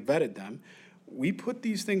them, and I vetted them, we put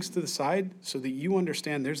these things to the side so that you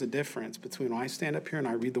understand there's a difference between when I stand up here and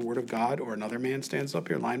I read the Word of God or another man stands up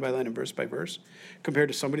here line by line and verse by verse compared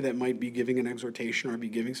to somebody that might be giving an exhortation or be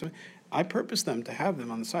giving something. I purpose them to have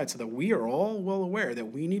them on the side so that we are all well aware that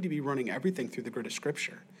we need to be running everything through the grid of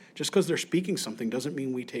Scripture. Just because they're speaking something doesn't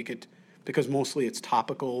mean we take it because mostly it's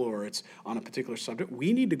topical or it's on a particular subject.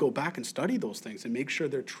 We need to go back and study those things and make sure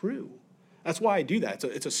they're true. That's why I do that.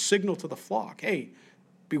 It's a signal to the flock. Hey,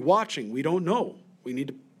 be watching. We don't know. We need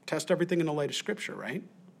to test everything in the light of Scripture, right?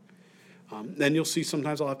 Then you'll see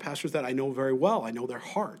sometimes I'll have pastors that I know very well. I know their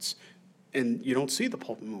hearts. And you don't see the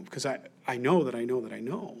pulpit move because I know that I know that I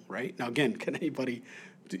know, right? Now, again, can anybody...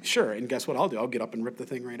 Sure, and guess what I'll do? I'll get up and rip the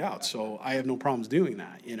thing right out. So I have no problems doing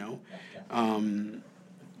that,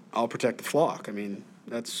 I'll protect the flock. I mean,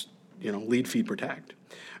 that's, lead, feed, protect.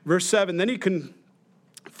 Verse 7, then he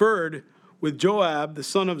conferred with Joab, the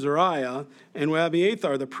son of Zeruiah, and with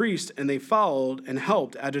Abiathar, the priest, and they followed and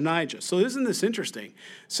helped Adonijah. So isn't this interesting?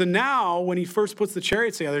 So now, when he first puts the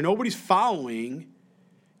chariots together, nobody's following,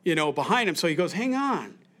 behind him. So he goes, hang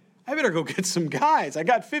on. I better go get some guys. I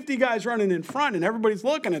got 50 guys running in front, and everybody's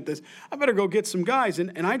looking at this. I better go get some guys.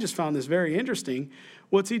 And I just found this very interesting.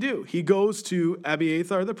 What's he do? He goes to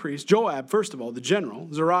Abiathar the priest, Joab, first of all, the general,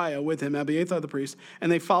 Zeruiah with him, Abiathar the priest,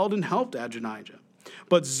 and they followed and helped Adonijah.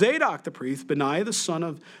 But Zadok the priest, Benaiah the son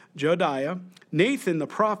of Jodiah, Nathan the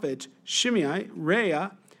prophet, Shimei,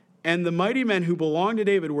 Reah, and the mighty men who belonged to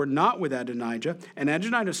David were not with Adonijah, and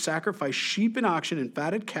Adonijah sacrificed sheep and oxen and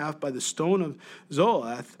fatted calf by the stone of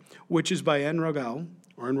Zolath, which is by En-Rogel.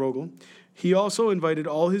 He also invited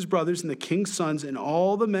all his brothers and the king's sons and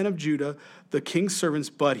all the men of Judah, the king's servants,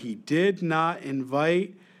 but he did not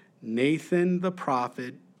invite Nathan the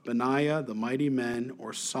prophet, Benaiah the mighty men,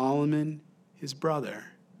 or Solomon his brother.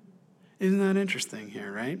 Isn't that interesting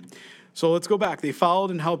here, right? So let's go back. They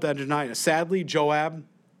followed and helped Adonijah. Sadly, Joab,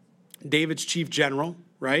 David's chief general,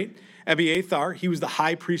 right? Abiathar, he was the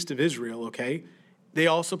high priest of Israel, okay? They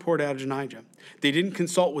all support Adonijah. They didn't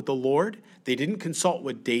consult with the Lord. They didn't consult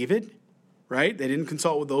with David, right? They didn't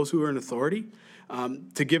consult with those who are in authority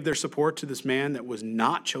to give their support to this man that was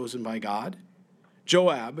not chosen by God.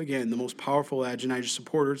 Joab, again, the most powerful Adonijah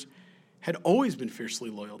supporters, had always been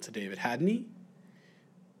fiercely loyal to David, hadn't he?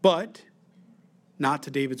 But not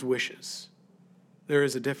to David's wishes. There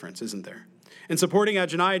is a difference, isn't there? In supporting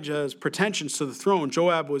Adonijah's pretensions to the throne,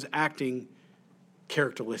 Joab was acting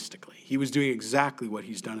characteristically. He was doing exactly what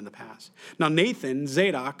he's done in the past. Now Nathan,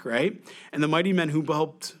 Zadok, right, and the mighty men who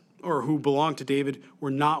helped or who belonged to David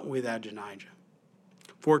were not with Adonijah.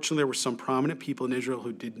 Fortunately, there were some prominent people in Israel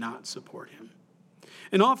who did not support him.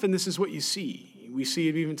 And often this is what you see. We see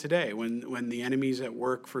it even today when the enemy's at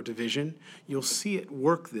work for division. You'll see it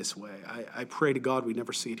work this way. I pray to God we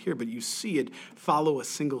never see it here, but you see it follow a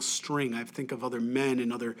single string. I think of other men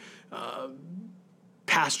and other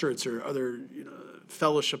pastorates or other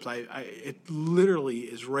fellowships. It literally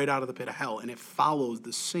is right out of the pit of hell, and it follows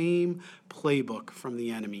the same playbook from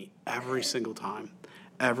the enemy every single time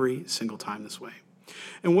this way.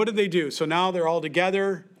 And what did they do? So now they're all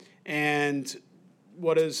together, and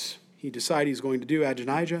what does he decide he's going to do?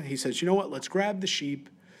 Adonijah, he says, you know what? Let's grab the sheep,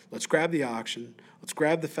 let's grab the oxen, let's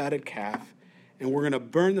grab the fatted calf, and we're going to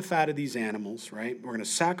burn the fat of these animals, right? We're going to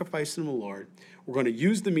sacrifice them to the Lord. We're going to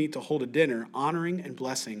use the meat to hold a dinner, honoring and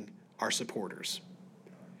blessing our supporters.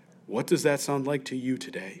 What does that sound like to you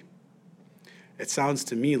today? It sounds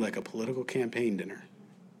to me like a political campaign dinner.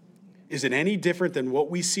 Is it any different than what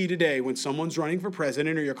we see today when someone's running for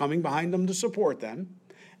president or you're coming behind them to support them?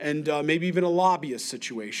 And maybe even a lobbyist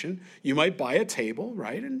situation, you might buy a table,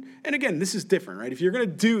 right? And again, this is different, right? If you're going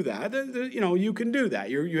to do that, you can do that.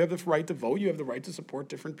 You have the right to vote. You have the right to support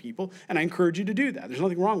different people. And I encourage you to do that. There's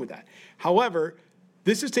nothing wrong with that. However,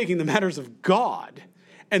 this is taking the matters of God,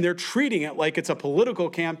 and they're treating it like it's a political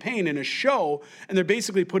campaign and a show, and they're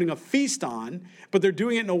basically putting a feast on, but they're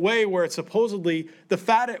doing it in a way where it's supposedly the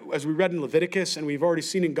fat, as we read in Leviticus, and we've already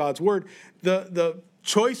seen in God's word,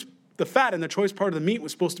 the fat and the choice part of the meat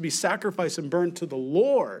was supposed to be sacrificed and burned to the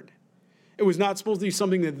Lord. It was not supposed to be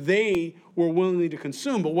something that they were willing to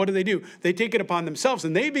consume. But what do? They take it upon themselves,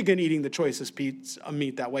 and they begin eating the choicest piece of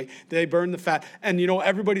meat that way. They burn the fat, and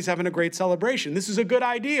everybody's having a great celebration. This is a good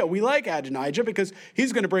idea. We like Adonijah because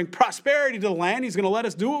he's going to bring prosperity to the land. He's going to let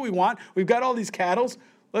us do what we want. We've got all these cattle.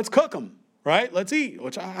 Let's cook them. Right? Let's eat,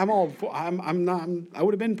 which I would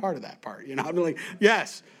have been part of that part. I'd be like,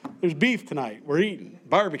 yes, there's beef tonight. We're eating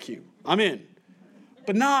barbecue. I'm in.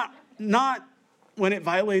 But not when it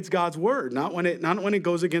violates God's word, not when it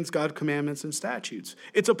goes against God's commandments and statutes.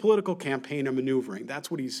 It's a political campaign of maneuvering. That's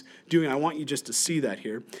what he's doing. I want you just to see that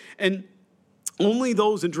here. And only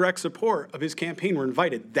those in direct support of his campaign were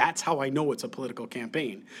invited. That's how I know it's a political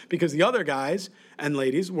campaign. Because the other guys and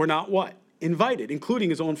ladies were not what? Invited, including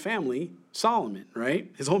his own family, Solomon,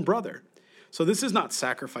 right? His own brother. So this is not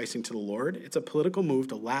sacrificing to the Lord. It's a political move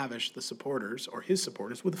to lavish the supporters or his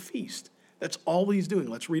supporters with a feast. That's all he's doing.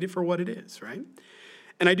 Let's read it for what it is, right?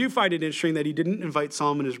 And I do find it interesting that he didn't invite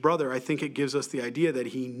Solomon, his brother. I think it gives us the idea that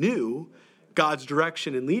he knew God's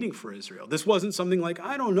direction and leading for Israel. This wasn't something like,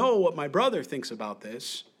 I don't know what my brother thinks about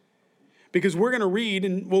this. Because we're going to read,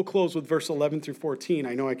 and we'll close with verse 11 through 14.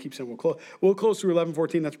 I know I keep saying we'll close through 11,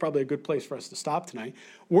 14. That's probably a good place for us to stop tonight.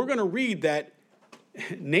 We're going to read that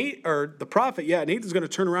the prophet, Nathan's going to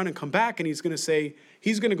turn around and come back, and he's going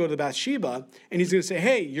to go to Bathsheba, and he's going to say,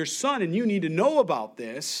 hey, your son, and you need to know about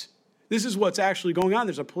this. This is what's actually going on.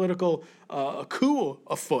 There's a political coup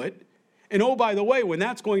afoot. And oh, by the way, when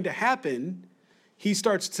that's going to happen, he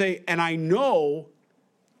starts to say, and I know,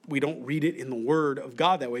 we don't read it in the word of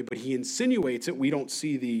God that way, but he insinuates it. We don't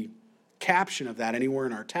see the caption of that anywhere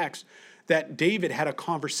in our text, that David had a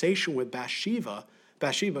conversation with Bathsheba,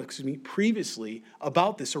 previously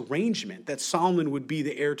about this arrangement that Solomon would be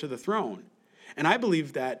the heir to the throne. And I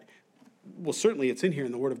believe that, well, certainly it's in here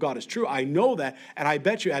and the word of God is true. I know that, and I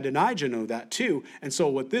bet you Adonijah know that too. And so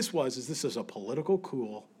what this is a political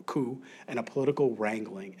coup and a political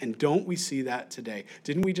wrangling. And don't we see that today?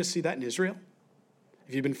 Didn't we just see that in Israel?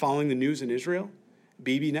 If you've been following the news in Israel,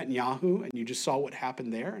 Bibi Netanyahu, and you just saw what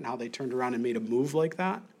happened there and how they turned around and made a move like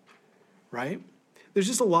that, right? There's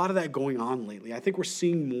just a lot of that going on lately. I think we're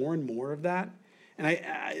seeing more and more of that.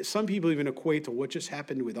 And some people even equate to what just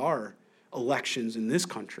happened with our elections in this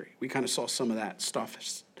country. We kind of saw some of that stuff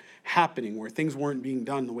happening where things weren't being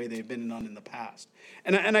done the way they've been done in the past.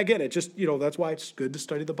 And I get it. Just, that's why it's good to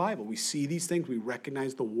study the Bible. We see these things, we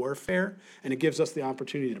recognize the warfare, and it gives us the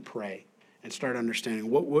opportunity to pray and start understanding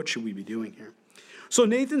what should we be doing here. So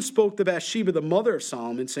Nathan spoke to Bathsheba, the mother of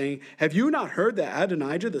Solomon, saying, have you not heard that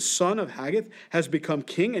Adonijah, the son of Haggith, has become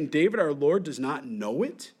king, and David our Lord does not know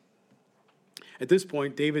it? At this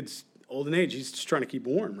point, David's old in age. He's just trying to keep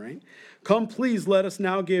warm, right? Come, please, let us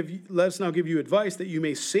now give you advice that you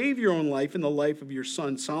may save your own life and the life of your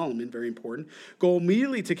son Solomon. Very important. Go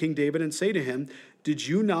immediately to King David and say to him, did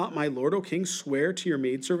you not, my lord, O king, swear to your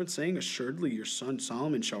maidservant, saying, assuredly your son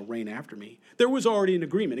Solomon shall reign after me? There was already an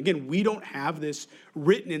agreement. Again, we don't have this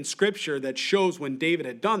written in Scripture that shows when David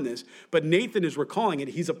had done this, but Nathan is recalling it.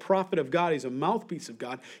 He's a prophet of God. He's a mouthpiece of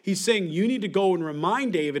God. He's saying, you need to go and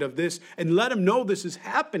remind David of this and let him know this is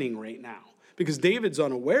happening right now, because David's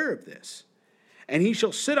unaware of this. And he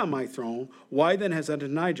shall sit on my throne. Why then has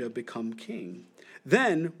Adonijah become king?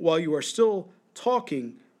 Then, while you are still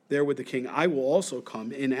talking there with the king, I will also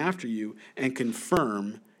come in after you and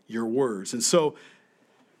confirm your words.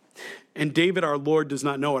 And David, our Lord, does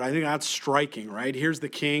not know it. I think that's striking, right? Here's the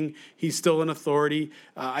king. He's still in authority.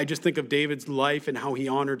 I just think of David's life and how he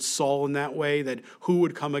honored Saul in that way, that who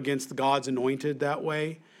would come against God's anointed that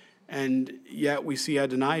way. And yet we see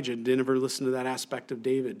Adonijah didn't ever listen to that aspect of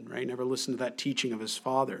David, right? Never listened to that teaching of his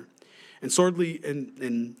father. And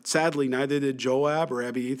sadly, neither did Joab or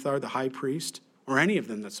Abiathar, the high priest, or any of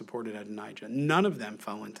them that supported Adonijah. None of them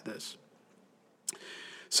fell into this.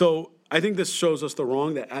 So I think this shows us the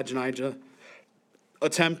wrong that Adonijah's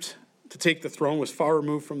attempt to take the throne was far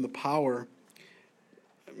removed from the power,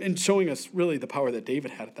 and showing us really the power that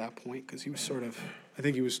David had at that point, because he was I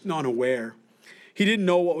think he was unaware. He didn't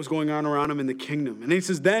know what was going on around him in the kingdom. And he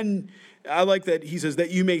says, then, I like that he says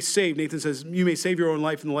that you may save. Nathan says, you may save your own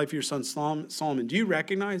life and the life of your son Solomon. Do you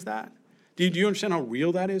recognize that? Do you understand how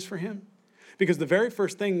real that is for him? Because the very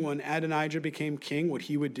first thing when Adonijah became king, what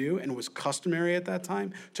he would do, and was customary at that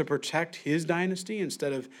time, to protect his dynasty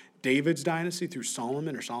instead of David's dynasty through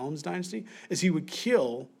Solomon or Solomon's dynasty, is he would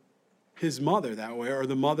kill his mother that way, or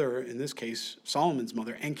the mother, in this case, Solomon's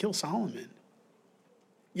mother, and kill Solomon.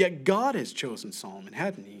 Yet God has chosen Solomon,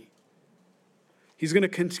 hadn't he? He's going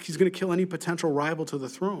to kill any potential rival to the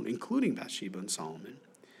throne, including Bathsheba and Solomon.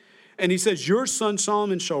 And he says, your son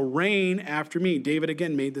Solomon shall reign after me. David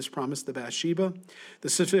again made this promise to Bathsheba. The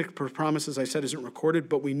specific promise, as I said, isn't recorded,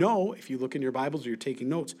 but we know, if you look in your Bibles or you're taking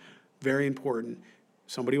notes, very important.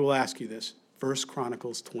 Somebody will ask you this. 1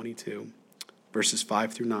 Chronicles 22, verses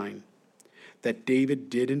 5 through 9. That David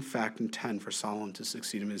did in fact intend for Solomon to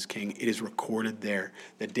succeed him as king. It is recorded there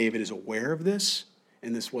that David is aware of this,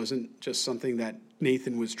 and this wasn't just something that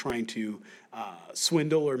Nathan was trying to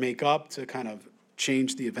swindle or make up to kind of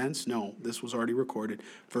change the events. No, this was already recorded.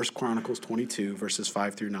 1 Chronicles 22, verses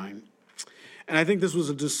 5 through 9. And I think this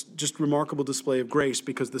was a just remarkable display of grace,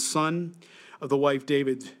 because the son of the wife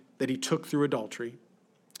David that he took through adultery,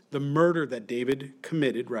 the murder that David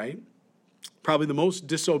committed, right? Probably the most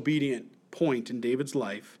disobedient point in David's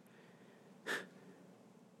life,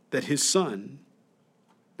 that his son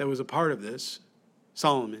that was a part of this,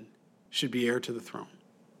 Solomon, should be heir to the throne,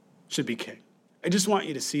 should be king. I just want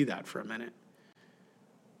you to see that for a minute.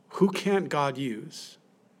 Who can't God use,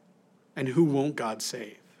 and who won't God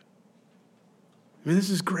save? I mean, this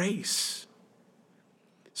is grace.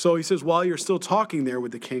 So he says, while you're still talking there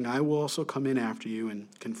with the king, I will also come in after you and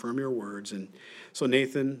confirm your words. And so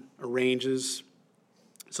Nathan arranges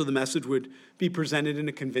so the message would be presented in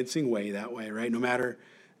a convincing way that way, right? No matter,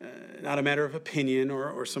 not a matter of opinion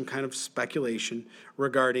or some kind of speculation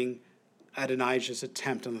regarding Adonijah's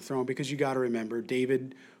attempt on the throne, because you got to remember,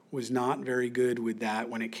 David was not very good with that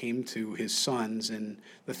when it came to his sons and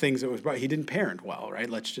the things that was brought. He didn't parent well, right?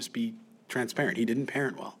 Let's just be transparent. He didn't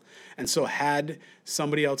parent well. And so had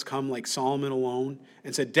somebody else come like Solomon alone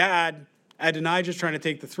and said, Dad, Adonijah's trying to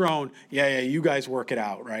take the throne. Yeah, you guys work it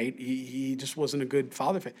out, right? He just wasn't a good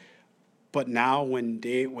father. But now when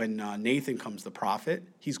Nathan comes, the prophet,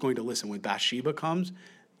 he's going to listen. When Bathsheba comes,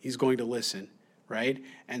 he's going to listen, right?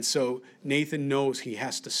 And so Nathan knows he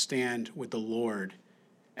has to stand with the Lord.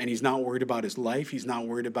 And he's not worried about his life. He's not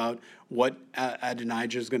worried about what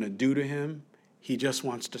Adonijah is going to do to him. He just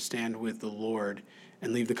wants to stand with the Lord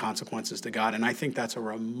and leave the consequences to God. And I think that's a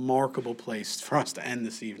remarkable place for us to end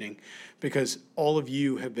this evening, because all of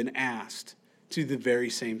you have been asked to do the very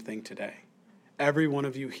same thing today. Every one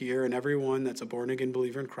of you here and everyone that's a born-again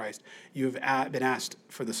believer in Christ, you have been asked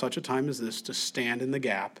for such a time as this to stand in the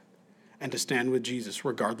gap and to stand with Jesus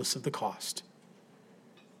regardless of the cost.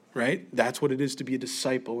 Right? That's what it is to be a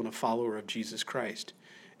disciple and a follower of Jesus Christ.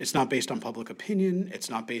 It's not based on public opinion. It's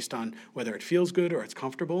not based on whether it feels good or it's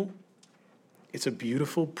comfortable. It's a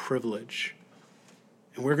beautiful privilege.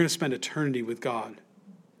 And we're going to spend eternity with God.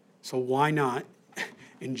 So why not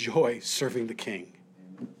enjoy serving the King?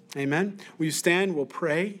 Amen? Will you stand? We'll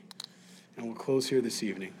pray, and we'll close here this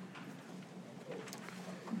evening.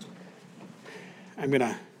 I'm going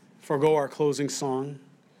to forego our closing song,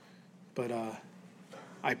 but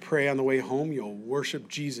I pray on the way home you'll worship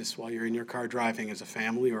Jesus while you're in your car driving as a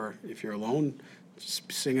family, or if you're alone, just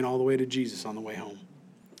singing all the way to Jesus on the way home.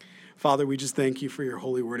 Father, we just thank you for your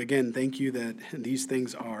holy word. Again, thank you that these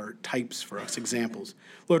things are types for us, examples.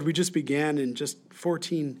 Lord, we just began in just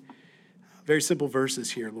 14 very simple verses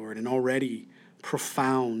here, Lord, and already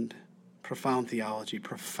profound theology,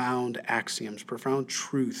 profound axioms, profound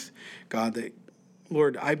truth, God, that,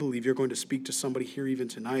 Lord, I believe you're going to speak to somebody here even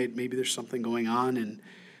tonight. Maybe there's something going on in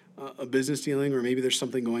a business dealing, or maybe there's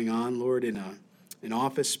something going on, Lord, in an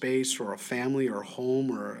office space or a family or a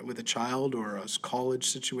home or with a child or a college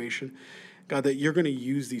situation. God, that you're going to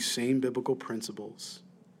use these same biblical principles,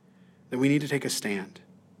 that we need to take a stand.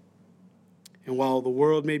 And while the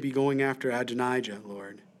world may be going after Adonijah,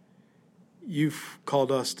 Lord, you've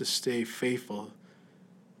called us to stay faithful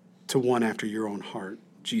to one after your own heart,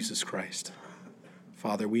 Jesus Christ.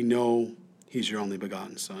 Father, we know he's your only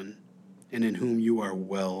begotten Son, and in whom you are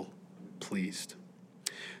well pleased.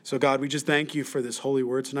 So, God, we just thank you for this holy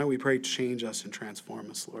word tonight. We pray, change us and transform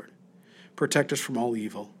us, Lord. Protect us from all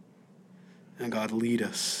evil. And, God, lead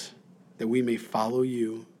us that we may follow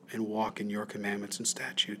you and walk in your commandments and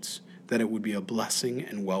statutes, that it would be a blessing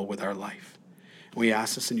and well with our life. We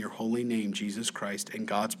ask this in your holy name, Jesus Christ, and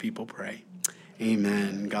God's people pray.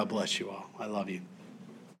 Amen. God bless you all. I love you.